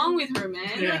video. wrong with her, man?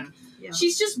 Yeah. Like, Yeah.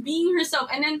 she's just being herself.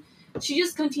 And then she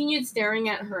just continued staring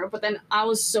at her. But then I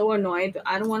was so annoyed that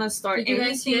I don't want to start Did you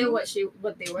guys anything. hear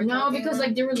what they were? No, talking because about?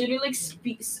 like they were literally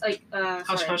like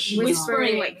Hush, hush.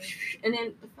 whispering like, and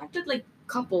then the fact that like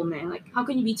couple man, like how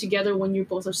can you be together when you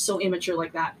both are so immature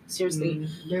like that? Seriously.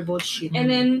 Mm. They're both shit. And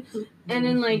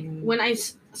then like when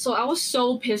so I was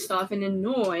so pissed off and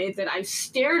annoyed that I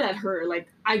stared at her. Like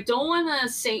I don't want to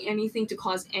say anything to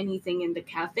cause anything in the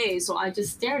cafe, so I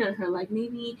just stared at her like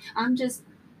maybe I'm just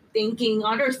thinking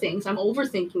other things. I'm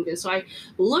overthinking this. So I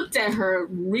looked at her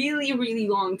really, really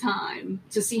long time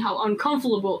to see how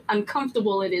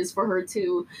uncomfortable it is for her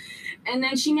too. And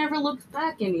then she never looked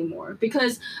back anymore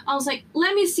because I was like,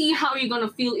 let me see how you're gonna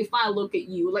feel if I look at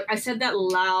you. Like I said that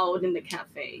loud in the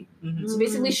cafe. Mhm. So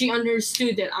basically she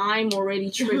understood that I'm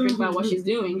already triggered by what she's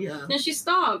doing. Yeah. Then she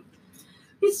stopped.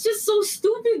 It's just so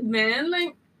stupid, man.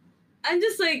 Like I'm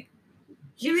just like,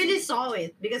 She really saw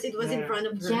it because it was in Yeah. front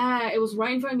of her. yeah, it was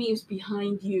right in front of me, it was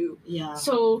behind you. Yeah.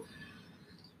 So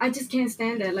I just can't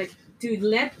stand that. Like, dude,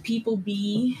 let people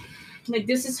be. Like,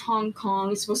 this is Hong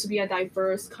Kong. It's supposed to be a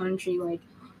diverse country. Like,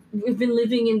 we've been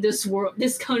living in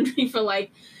this country for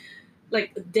like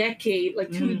a decade,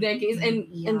 like 2 Mhm. decades, and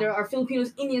Yeah. there are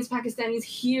Filipinos, Indians, Pakistanis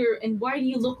here. And why do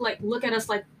you look at us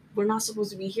like we're not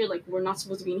supposed to be here? Like we're not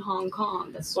supposed to be in Hong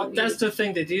Kong. That's so But that's weird. the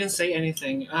thing, they didn't say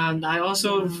anything. And I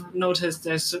also Yeah. noticed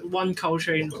there's one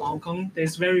culture in Hong Kong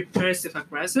that's very passive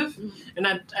aggressive. And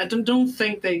I don't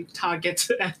think they target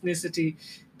ethnicity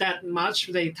that much.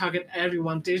 They target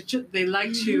everyone. They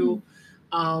like to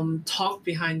talk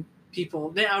behind people.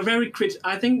 They are very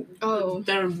I think Oh.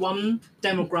 there are one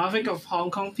demographic of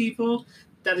Hong Kong people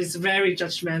that is very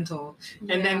judgmental.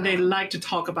 And then they like to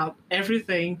talk about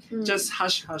everything, Mm. just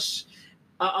hush hush.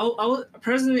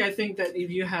 Personally, I think that if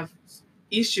you have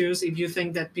issues, if you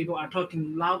think that people are talking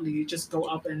loudly, you just go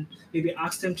up and maybe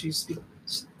ask them to speak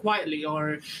quietly,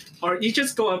 or you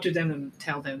just go up to them and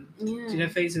tell them to their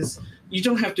faces. You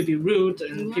don't have to be rude,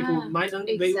 and people Yeah, may have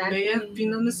exactly.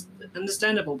 been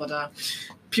understandable, but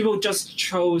people just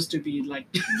chose to be like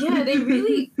Yeah, they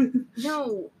really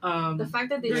no. The um fact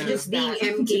that they They're did just being that.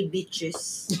 MK bitches.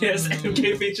 yes, MK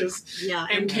bitches, Yeah.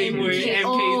 MK MK. Mui, MK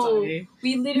Oh. Zai.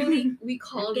 We literally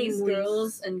call MK these Muis.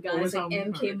 girls and guys Always like on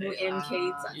MK her, Mu, they-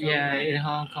 MK. Yeah, in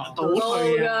Hong Kong. Oh,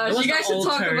 Oh yeah. gosh, It was you the guys should old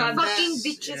talk term. about that. Fucking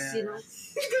bitches, Yeah. you know.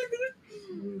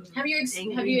 Have you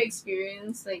Angry.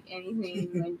 experienced like anything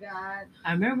like that?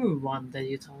 I remember one that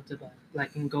you talked about,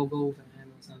 like in Go-Go Van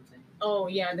or something. Oh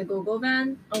yeah, the go-go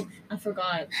van. Oh, I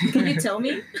forgot. Can you tell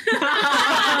me?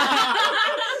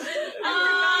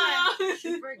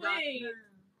 She forgot. Wait.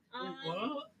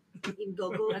 What? In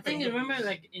Gogo. I think I remember,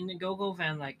 like in the Go-Go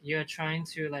Van, like you're trying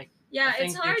to like. Yeah, I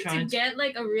it's think they're hard to trying to- get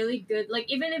like a really good like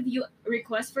even if you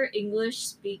request for English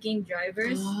speaking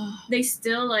drivers, they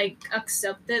still like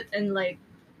accept it and like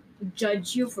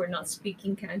judge you for not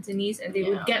speaking Cantonese, and they Yeah.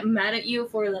 would get mad at you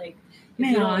for like if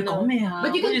you don't know.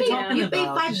 But you can What are pay. talking You pay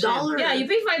about? $5. Yeah, you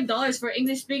pay $5 for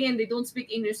English speaking and they don't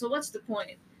speak English, so what's the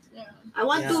point? I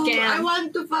want Yeah. to Scam. I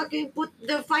want to fucking put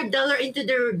the $5 into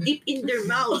their deep in their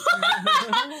mouth.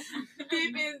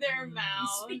 Deep in their mouth.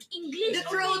 Speak English. The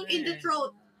throat in the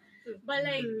throat. But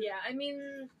like, yeah, I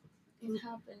mean, It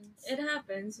happens. it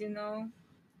happens, you know.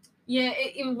 Yeah,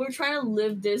 we're trying to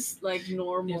live this like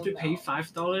normal. You have to pay now.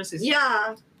 $5. It's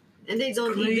Yeah. And they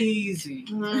don't even, crazy.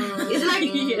 it's like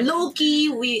Yeah. low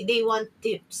key they want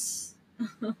tips.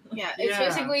 Yeah, it's Yeah.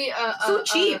 basically So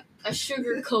cheap. a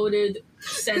sugar coated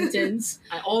sentence.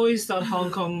 I always thought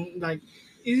Hong Kong, like,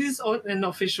 it is an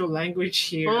official language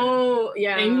here. Oh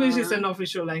yeah, English is an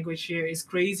official language here. It's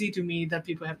crazy to me that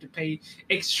people have to pay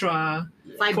extra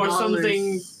 $5 for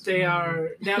something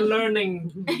they're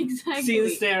learning exactly.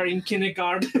 since they're in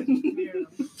kindergarten.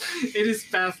 It is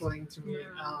baffling to me.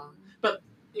 But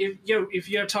if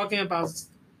you're talking about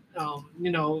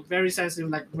very sensitive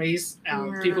like race,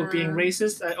 people being Yeah.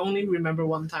 racist, I only remember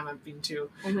one time I've been to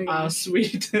Oh my gosh.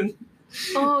 Sweden.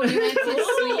 Oh, you went to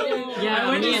Sweden. Yeah, I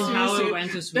went me to and Sweden. Howard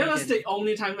went to Sweden. That was the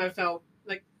only time I felt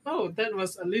like, oh, that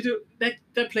was a little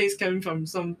that place came from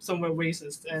somewhere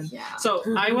racist. And Yeah. so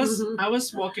I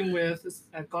was walking with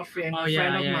Godfrey and Oh a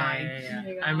friend of yeah, mine.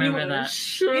 yeah. I remember that.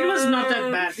 It was not that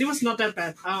bad. It was not that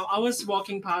bad. I was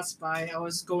walking past by. I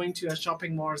was going to a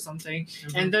shopping mall or something,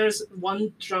 and there's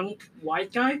one drunk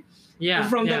white guy Yeah,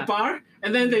 from yeah. the bar,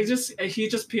 and then he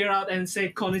just peer out and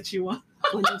say konnichiwa.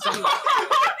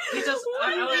 Because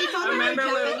I remember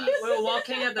we were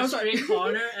walking at the I'm sorry. street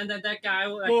corner, and then that guy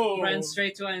Whoa. ran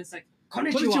straight to us and it's like,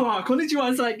 Konnichiwa. Konnichiwa.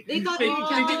 It's like They thought they you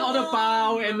were did all the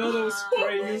bow and all those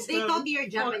phrases. They thought you're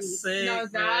Japanese. No,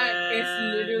 that is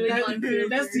literally unfiltered.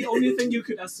 That's the only thing you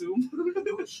could assume.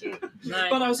 Oh shit.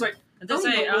 But I was like, and they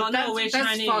say, well, oh no, we're that's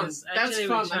Chinese. fun. That's Actually,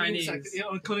 fun. we're I mean, it's Chinese.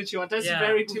 like, konnichiwa. That's Yeah.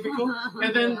 very typical.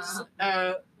 And then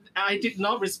I did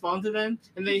not respond to them.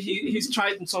 And then he's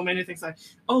tried so many things like,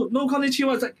 oh, no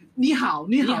konnichiwa. It's like, ni hao,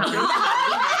 ni hao.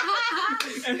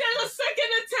 There's a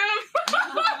second attempt.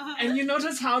 And you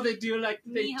notice how they do like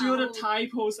they Ni do the hao. Thai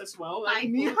pose as well, like Thai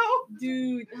ni pose. hao,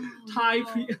 Dude. Thai.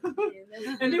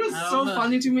 And it was I so don't know.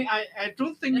 funny to me. I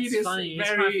don't think It's it is funny. It's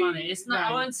very quite funny. It's not. I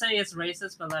bad. wouldn't say it's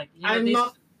racist, but like I'm these,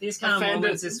 not these kind of offended.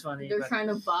 moments is funny. They're but- trying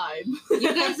to vibe.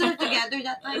 You guys are together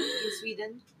that time in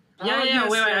Sweden? Yeah, Oh, yeah,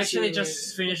 we were yes, actually yes, just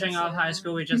yes. finishing out high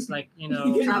school. We just like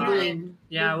Traveling.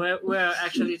 yeah, we're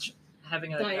actually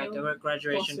having like a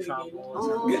graduation Possibly. travel.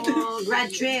 Oh,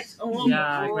 grad trip.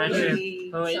 Yeah, Oh, grad trip.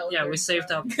 okay. But we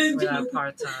saved up with our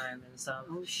part time and stuff.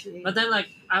 Oh shit. But then like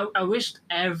I wished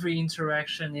every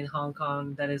interaction in Hong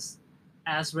Kong that is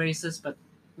as racist but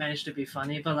managed to be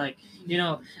funny. But like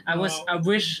I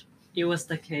wish it was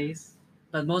the case.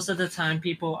 But most of the time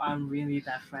people aren't really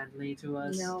that friendly to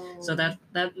us. No. So that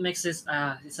makes it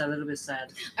it's a little bit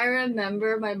sad. I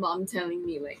remember my mom telling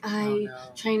me like, Oh, no.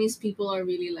 Chinese people are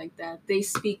really like that. They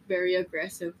speak very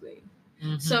aggressively.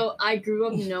 Mhm. So I grew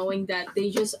up knowing that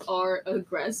they just are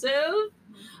aggressive.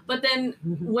 But then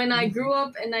when I grew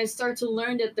up and I start to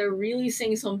learn that they're really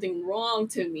saying something wrong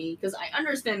to me, because I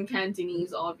understand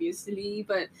Cantonese obviously,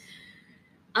 but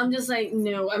I'm just like,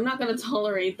 no, I'm not gonna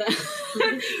tolerate that.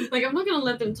 Like, I'm not gonna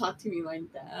let them talk to me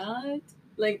like that.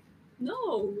 Like,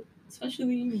 no,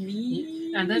 especially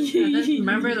me. And then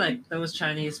remember like those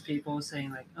Chinese people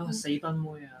saying like, oh, 死笨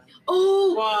妹啊.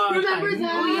 Oh, Wow, remember Chinese.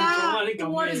 that? Oh, yeah.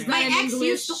 What is My that in ex English?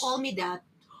 used to call me that.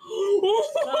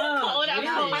 Call it out.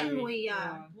 Yeah, really? Panmoy,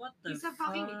 yeah. What the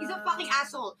He's a fucking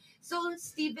asshole. So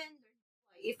Steven,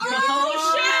 if you're,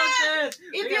 Oh, shit!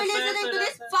 if you're listening to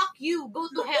this, fuck you. Go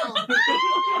to hell.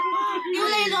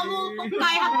 Yung lelo mo,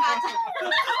 kaya hanggat.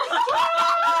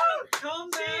 Calm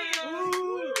down.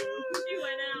 She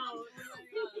went out.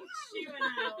 She went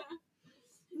out.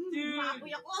 Dude.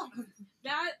 Maapoy ako.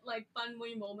 That like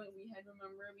Panmoy moment we had.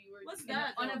 Remember, we were What's in a-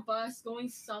 that, on a though? bus going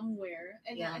somewhere,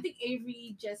 and then Yeah. I think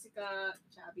Avery, Jessica,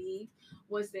 Chabi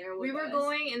was there. With We were us.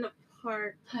 going in the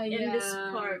park. in this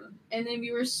park. and then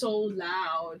we were so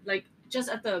loud, like just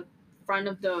at the front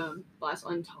of the bus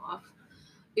on top.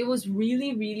 It was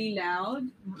really, really loud.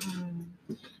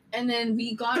 And then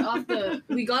we got off the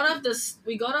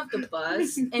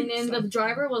bus, and then the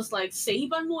driver was like, 死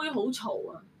班妹好嘈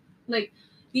啊. Like,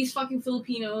 these fucking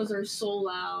Filipinos are so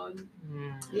loud.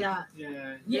 Yeah.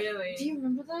 Yeah. Yeah. Really? Do you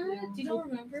remember that? Do you don't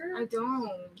remember? I don't.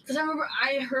 Because I remember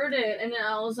I heard it, and then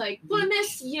I was like, 關咩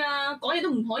事啊？講嘢都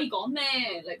唔可以講咩?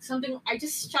 Like something, I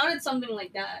just shouted something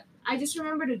like that. I just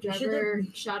remember the driver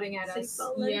shouting at us.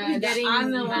 Yeah, that getting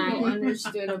I'm the one mad. who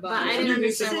understood about But I it. didn't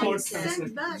It's a understand what he podcast. said.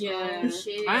 Send back. Yeah. Oh,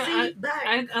 shit. Send back.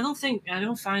 I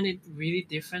don't find it really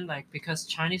different like because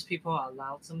Chinese people are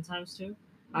loud sometimes too.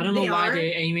 I don't know They why are?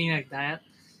 they're aiming like that.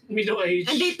 middle age.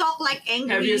 And they talk like angry.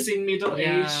 Have you seen middle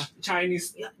Yeah. age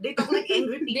Chinese? Yeah, they talk like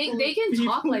angry people. They can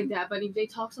talk People. like that, but if they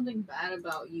talk something bad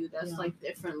about you, that's Yeah. like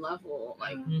different level.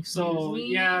 Like So Excuse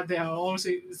me? yeah, they are also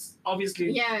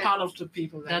obviously Yeah. part of the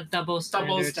people that That double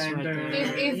standards standard. right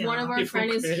if, there. if one of our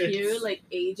friends is Hypocrites. here, like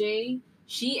AJ,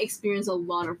 she experienced a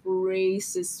lot of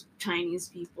racist Chinese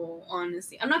people.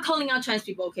 Honestly, I'm not calling out Chinese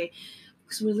people, okay?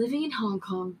 Because we're living in Hong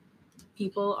Kong.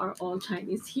 People are all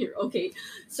Chinese here, okay?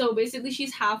 So basically,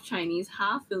 she's half Chinese,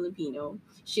 half Filipino.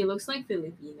 She looks like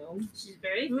Filipino. She's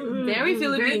very Very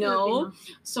Filipino.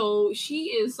 So she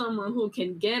is someone who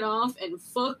can get off and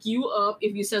fuck you up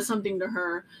if you said something to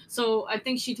her. So I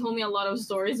think she told me a lot of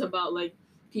stories about like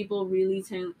people really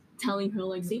telling her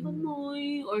like say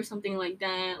boy or something like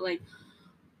that. Like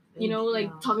you know, like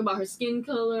Yeah. talking about her skin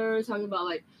color, talking about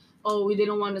like oh we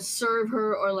didn't want to serve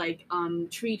her or like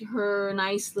treat her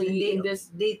nicely And in this.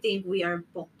 they think we are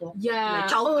pokpok. Yeah. Like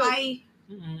chow Oh, kai.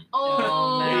 Mhm.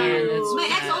 Oh, man, that's My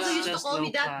ex bad. also used to Just call me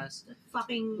low that. class.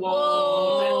 Fucking.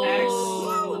 Whoa,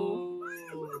 Whoa.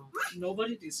 Whoa.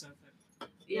 Nobody deserves it.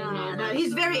 Yeah, Yeah, that-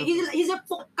 he's that's very a he's a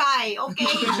pokai,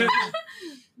 okay?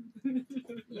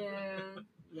 Yeah.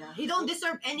 yeah, he don't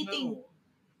deserve anything. No.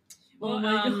 Well, Oh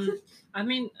my God. I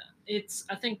mean,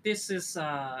 I think this is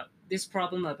this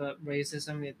problem about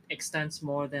racism. It extends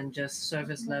more than just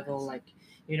surface level, like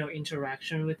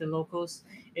interaction with the locals.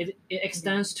 It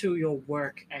extends to your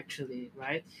work actually,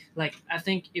 right? Like I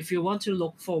think if you want to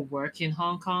look for work in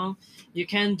Hong Kong, you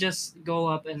can just go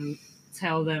up and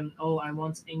tell them, oh, I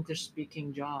want English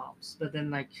speaking jobs. But then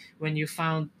like when you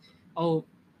found, oh,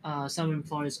 some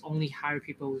employers only hire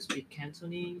people who speak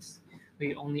Cantonese.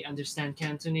 We only understand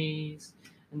Cantonese,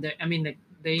 and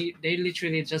they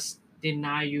literally just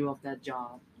deny you of that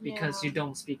job because Yeah. you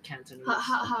don't speak Cantonese.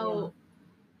 How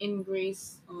in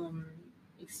Grace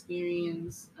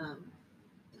experience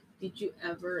did you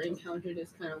ever encounter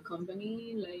this kind of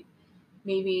company like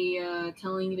maybe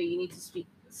telling you that you need to speak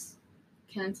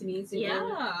Cantonese in order-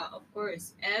 Yeah, of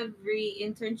course. Every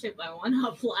internship I want to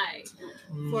apply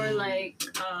for Mm. like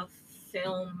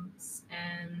films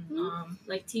and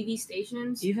like TV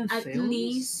stations. Even at films?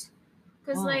 least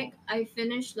because Oh. like I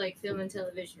finished like film and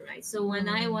television, right? So when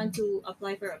I want to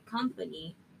apply for a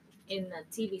company in a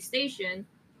TV station,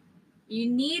 you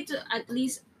need to at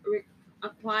least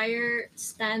acquire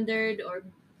standard or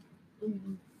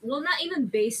well, not even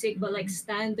basic, but like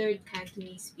standard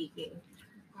Cantonese speaking,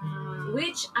 Mm.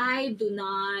 which I do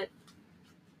not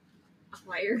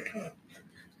acquire.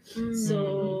 Mm.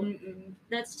 So Mm-mm.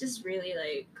 that's just really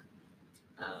like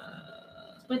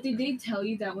But did they tell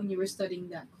you that when you were studying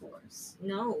that course?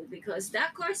 no, because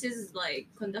that course is like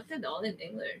conducted all in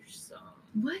English. So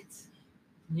What?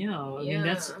 Yeah,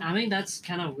 I mean that's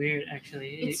kind of weird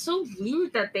actually. It's so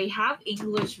weird that they have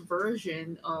English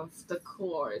version of the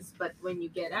course, but when you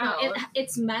get no, out,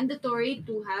 it's mandatory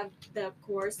to have the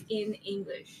course in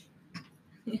English.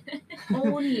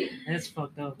 only That's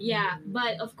fucked up. Yeah,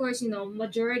 but of course,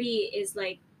 majority is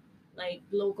like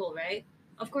local, right?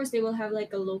 Of course, they will have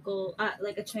like a local,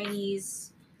 like a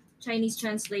Chinese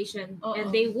translation,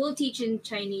 and they will teach in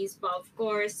Chinese. But of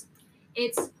course,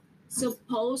 it's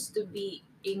supposed to be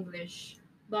English,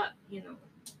 but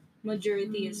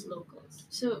majority is locals.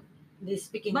 so. They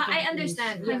speak in But I Cantonese.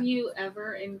 understand. Have you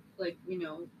ever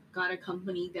got a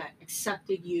company that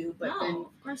accepted you, but no, then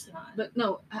of course not. but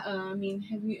no, I mean,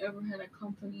 have you ever had a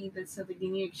company that said that they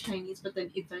needed Chinese, but then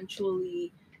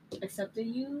eventually accepted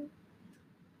you?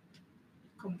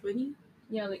 Company?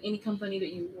 Yeah, like any company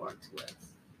that you worked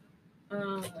with.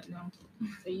 No.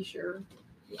 Are you sure?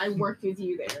 I worked with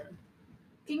you there.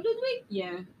 King Ludwig?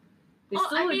 Yeah. They Oh,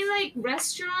 still I mean, like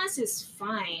restaurants is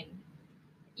fine.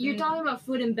 You're talking about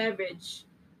food and beverage.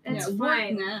 That's yeah, work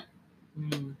fine. na.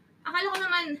 Mm. Akala ko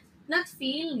naman, Not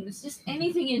films, just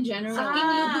anything in general. Ah. King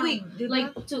Ludwig, di ba?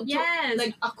 Like to yes,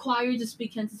 like acquire to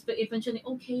speak Cantonese, but eventually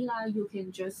okay lah, you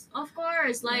can just of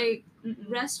course, like Mm-mm.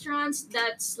 restaurants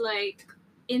that's like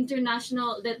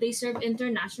international, that they serve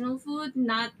international food,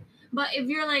 not. But if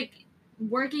you're like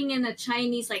working in a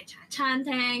Chinese like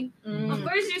chantang, Mm. of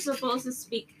course you're supposed to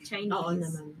speak Chinese. Oo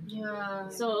naman. Yeah.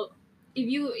 So if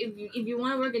you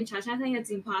want to work in chantang,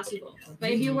 that's impossible.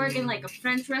 But if you work in like a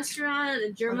French restaurant,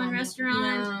 a German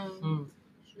restaurant, Yeah. Mm.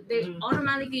 they Mm.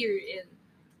 automatically you're in,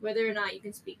 whether or not you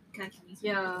can speak Cantonese.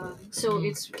 Yeah. So Mm.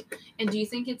 it's and do you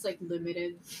think it's like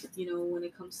limited, when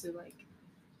it comes to like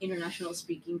international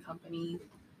speaking company?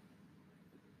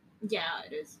 Yeah,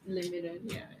 it is. Limited.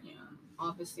 Yeah.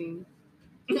 Obviously.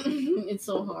 It's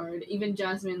so hard. Even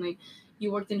Jasmine, like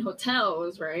you worked in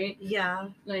hotels, right? Yeah.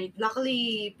 Like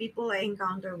Luckily, people I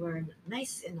encounter were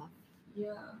nice enough.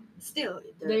 Yeah. Still,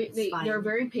 They're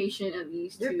very patient at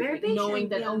least. They're too, very like, knowing patient,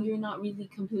 that yeah. you're not really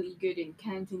completely good in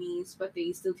Cantonese, but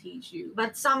they still teach you.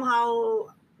 But somehow,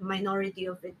 minority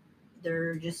of it,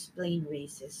 they're just plain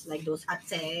racist. Like those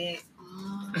atse.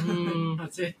 Mm.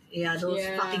 That's it. Yeah, those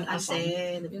Yeah, fucking that's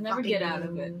atse. You'll never get out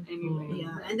of it anyway.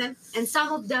 Yeah, and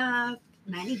some of the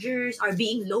managers are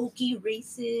being low key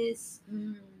racist.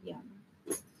 Yeah.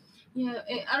 Yeah,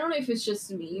 I don't know if it's just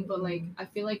me, but like I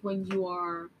feel like when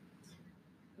you're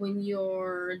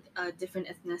a different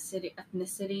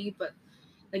ethnicity, but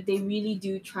like they really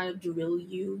do try to drill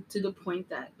you to the point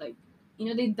that like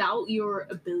they doubt your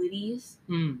abilities.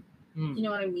 Mm. You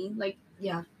know what I mean? Like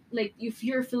Yeah. like if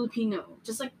you're Filipino,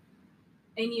 just like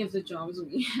any of the jobs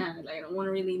we had, like, I don't want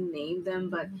to really name them,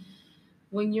 but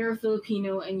when you're a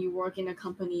Filipino and you work in a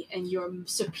company and your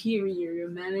superior, your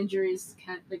manager is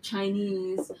like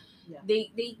Chinese, Yeah.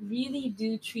 they really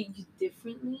do treat you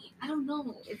differently. I don't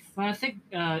know. Well, I think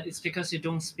it's because you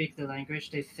don't speak the language.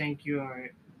 They think you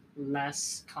are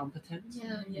less competent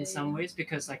in some ways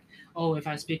because, like, oh, if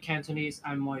I speak Cantonese,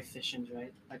 I'm more efficient,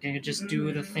 right? Like, I can just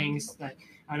do the things. Like,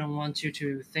 I don't want you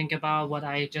to think about what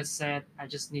I just said. I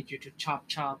just need you to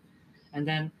chop. And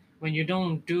then when you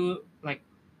don't do like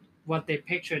what they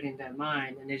pictured in their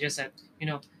mind, and they just said,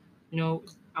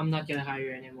 I'm not gonna hire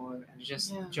you anymore, and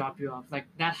just Yeah. drop you off. Like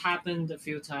that happened a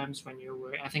few times when you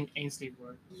were. I think Ainsley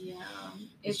worked. Yeah,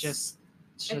 It's just.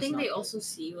 I think not they good. also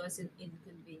see you as an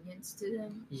inconvenience to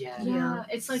them. Yeah. yeah.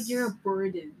 It's like you're a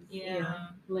burden. Yeah.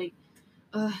 Like,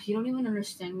 you don't even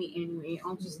understand me anyway.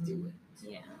 I'll just do it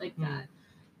Yeah. like Mm. that.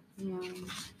 Yeah,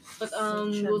 but Such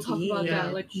a we'll talk about Yeah,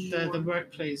 that like the more.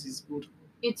 workplace is brutal.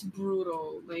 It's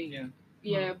brutal. Like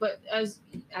Yeah. but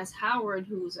as Howard,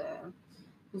 who's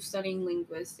studying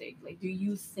linguistics, like, do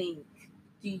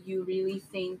you really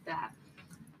think that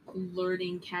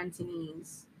learning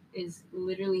Cantonese is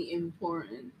literally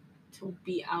important to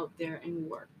be out there and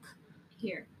work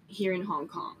here in Hong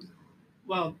Kong?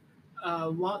 Well,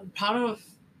 one part of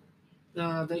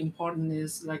the important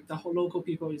is like the whole local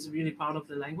people is really part of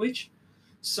the language,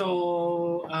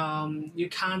 so you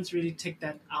can't really take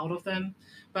that out of them.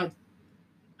 But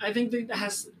I think that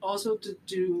has also to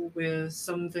do with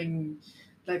something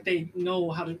like they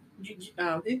know how to.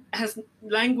 It has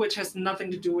language has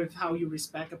nothing to do with how you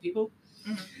respect a people.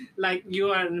 Mhm. Like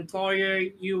you are an employer,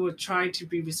 you will try to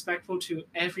be respectful to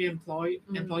every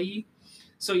employee.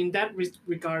 So in that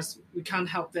regards, we can't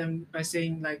help them by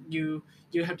saying like you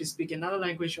have to speak another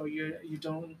language or you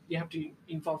don't you have to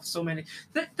involve so many.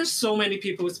 There's so many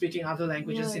people speing other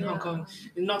languages in Hong Kong,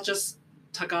 not just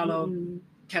Tagalog,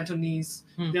 Cantonese.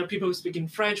 There are people who speak in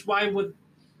French. Why would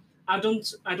I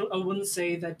wouldn't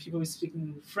say that people who speak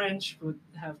in French would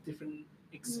have different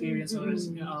experience or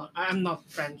I'm not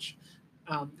French.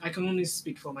 I can only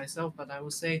speak for myself, but I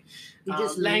would say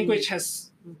language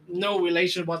has no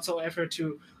relation whatsoever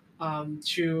to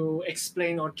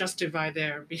explain or justify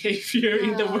their behavior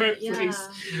in the workplace.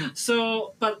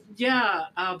 So, but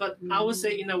I would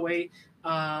say in a way,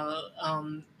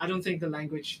 I don't think the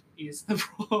language is the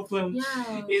problem.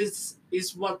 Yeah.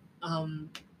 Is what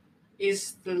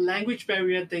is the language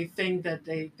barrier they think that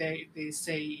they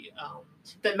say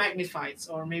that magnifies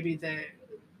or maybe they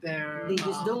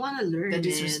just don't want to learn. the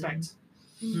disrespect.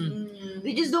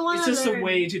 They just don't want It's to just learn. a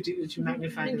way to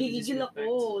magnify the Nagigigil disrespect.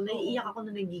 ako. Naiiyak ako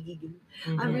na nagigigil.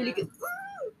 I'm Mhm. really good.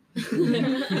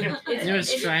 It's, You're it's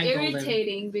strangled and-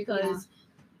 irritating because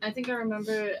I think I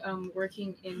remember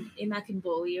working in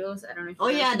Bolio's. I don't know if you Oh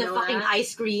guys yeah, the know fucking that.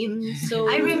 ice cream. So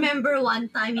I remember one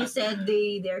time you said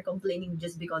they're complaining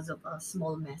just because of a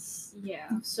small mess. Yeah.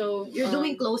 So You're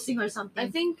doing closing or something. I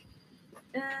think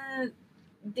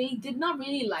they did not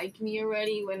really like me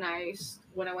already when I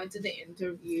went to the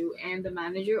interview, and the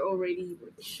manager already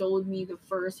showed me the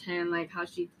first hand like how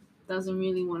she doesn't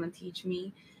really want to teach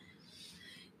me,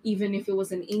 even if it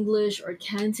was in English or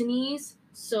Cantonese.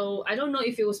 So I don't know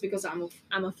if it was because I'm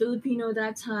a Filipino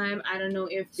that time. I don't know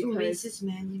if so because racist,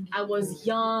 man. I was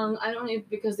young. I don't know if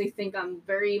because they think I'm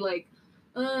very like,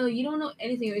 you don't know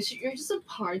anything. You're just a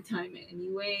part timer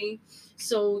anyway.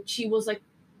 So she was like,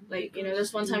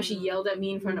 this one time she yelled at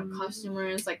me in front of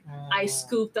customers. Like I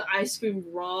scooped the ice cream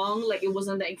wrong. Like it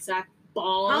wasn't the exact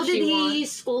ball. How did she he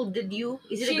scolded you?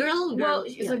 Is it a girl? Well,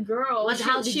 it's a girl. What-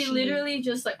 how did she she- literally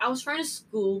just like I was trying to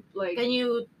scoop like. Can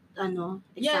you,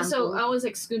 Yeah, so example? I was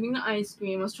like scooping the ice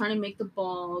cream. I was trying to make the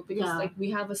ball because Yeah. like we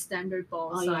have a standard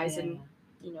ball Oh, size in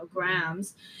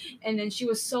grams, and then she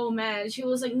was so mad. She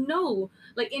was like, "No!"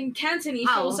 Like in Cantonese, she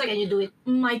How was like, can you do it?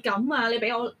 唔係咁啊，你俾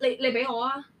我，你俾我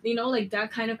啊，like that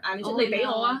kind of attitude. Oh, 你俾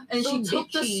我啊, and so she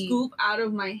took the bitchy. scoop out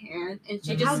of my hand, and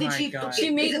she Oh just How did my she God. took she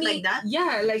it? made Is it me like that?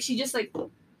 yeah, like she just like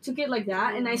took it like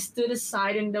that, and I stood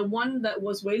aside, and the one that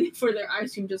was waiting for their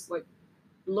ice cream just like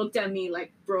looked at me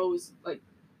like bros, like,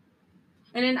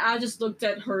 and then I just looked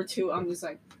at her too. I'm just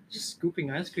like, Just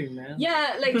scooping ice cream, man.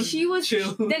 yeah, like she was.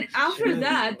 Chill. Then after Chill.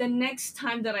 that, the next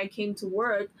time that I came to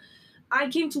work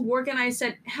and I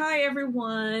said, "Hi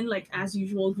everyone," like as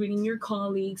usual, greeting your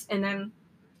colleagues, and then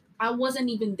I wasn't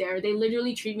even there. They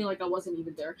literally treat me like I wasn't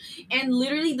even there, and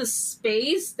literally the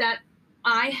space that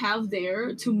I have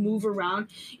there to move around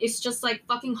is just like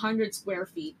fucking 100 square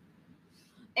feet.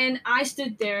 And I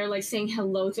stood there like saying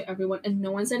hello to everyone, and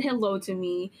no one said hello to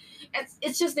me.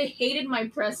 It's just they hated my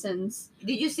presence.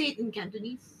 Did you say it in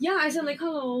Cantonese? Yeah, I said like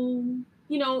hello.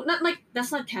 You know, not like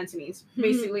that's not Cantonese.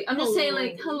 Basically, I'm just saying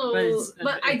like hello. But it's-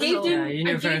 But I it's- gave them. yeah, I gave,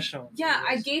 universal.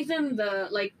 I gave them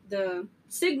the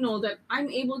signal that I'm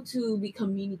able to be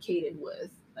communicated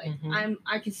with. Like Mhm.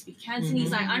 I can speak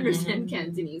Cantonese. I understand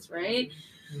Cantonese, right?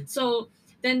 Mhm. So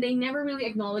then they never really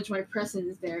acknowledged my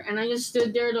presence there, and I just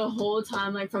stood there the whole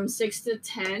time, like from 6 to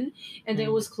 10, and then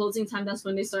it was closing time. That's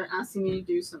when they started asking me to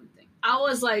do something. I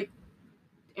was like,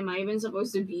 am I even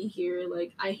supposed to be here?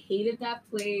 Like, I hated that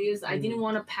place. I didn't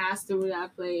want to pass through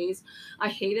that place. I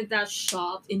hated that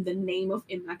shop in the name of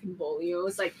Imac and Bolio.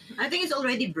 It's like, I think it's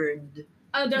already burned.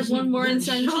 there's one more in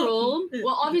Central.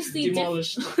 Well, obviously,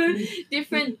 Demolished.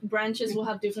 different branches will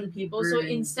have different people. So in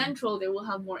Burned. Central, they will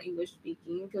have more English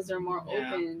speaking because they're more Yeah.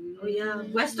 open. Oh yeah,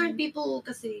 Western people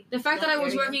kasi. The fact that I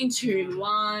was area. working in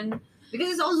Taiwan, Because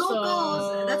it's all locals.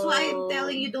 So- That's why I'm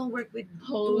telling you don't work with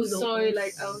Hosoy, locals.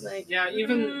 like I was like, Yeah,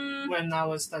 even mm, when I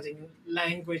was studying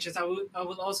languages, I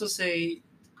would also say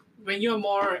when you're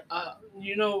more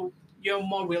you're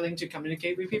more willing to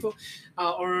communicate with people,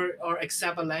 or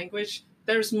accept a language.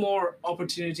 There's more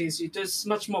opportunities. There's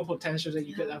much more potential that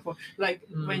you could have. Like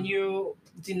when you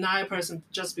deny a person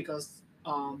just because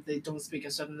they don't speak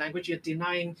a certain language, you're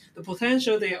denying the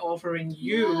potential they are offering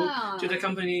you yeah. to the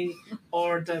company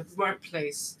or the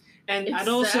workplace. And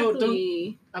also don't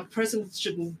Exactly. a person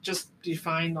shouldn't just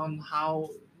define on how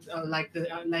like the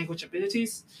language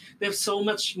abilities. They have so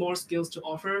much more skills to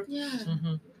offer, Yeah.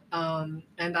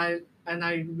 and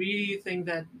I really think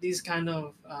that this kind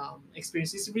of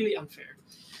experience is really unfair.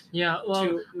 Yeah, well,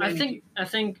 to many I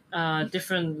think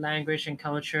different language and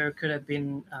culture could have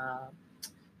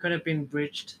been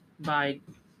bridged by,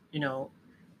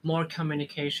 more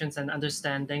communications and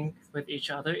understanding with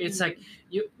each other. It's like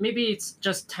maybe it's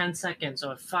just 10 seconds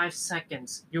or 5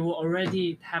 seconds. You will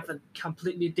already have a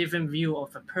completely different view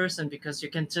of a person because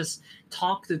you can just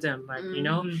talk to them. Like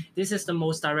this is the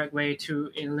most direct way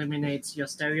to eliminate your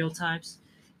stereotypes,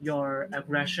 your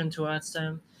aggression towards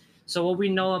them. So what we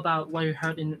know about what we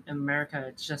heard in America,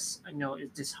 it's just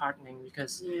it's disheartening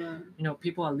because Yeah.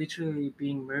 people are literally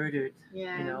being murdered.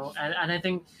 Yeah. And I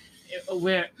think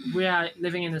we are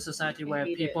living in a society where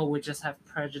hate people would just have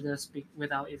prejudice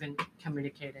without even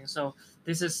communicating. So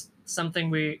this is something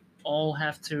we all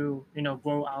have to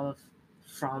grow out of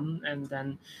from, and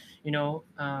then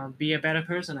be a better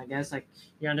person, I guess. Like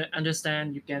you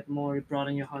understand, you get more, you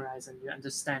broaden your horizon, you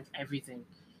understand everything,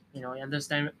 you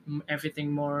understand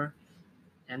everything more,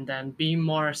 and then be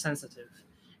more sensitive,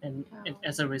 and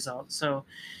as a result. So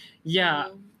yeah,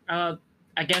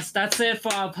 I guess that's it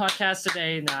for our podcast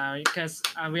today now, because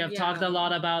we have talked a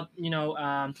lot about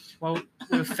what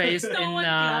we faced in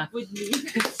Clap with me.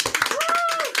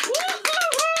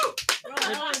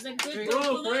 That was a good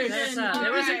conclusion.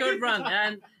 there was a good run,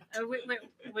 and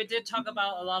we did talk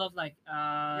about a lot of like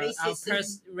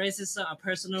racism, our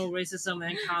personal racism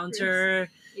encounter.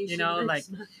 Like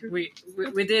we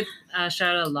did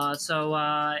share a lot. So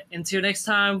until next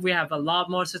time, we have a lot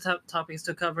more topics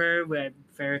to cover. We're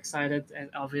very excited, and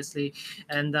obviously,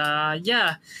 and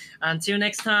until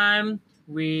next time,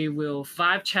 we will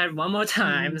vibe chat one more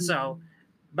time. So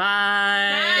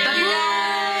bye.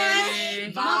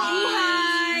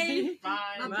 Bye.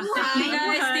 Bye.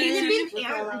 Guys,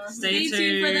 Stay Stay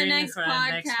tuned for the tuned next for the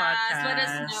podcast. next Let us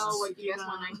podcast. know what you guys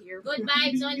want to hear. Good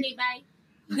vibes only. Bye.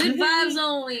 Good vibes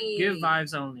only. Good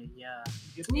vibes only. Yeah.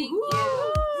 Thank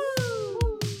you.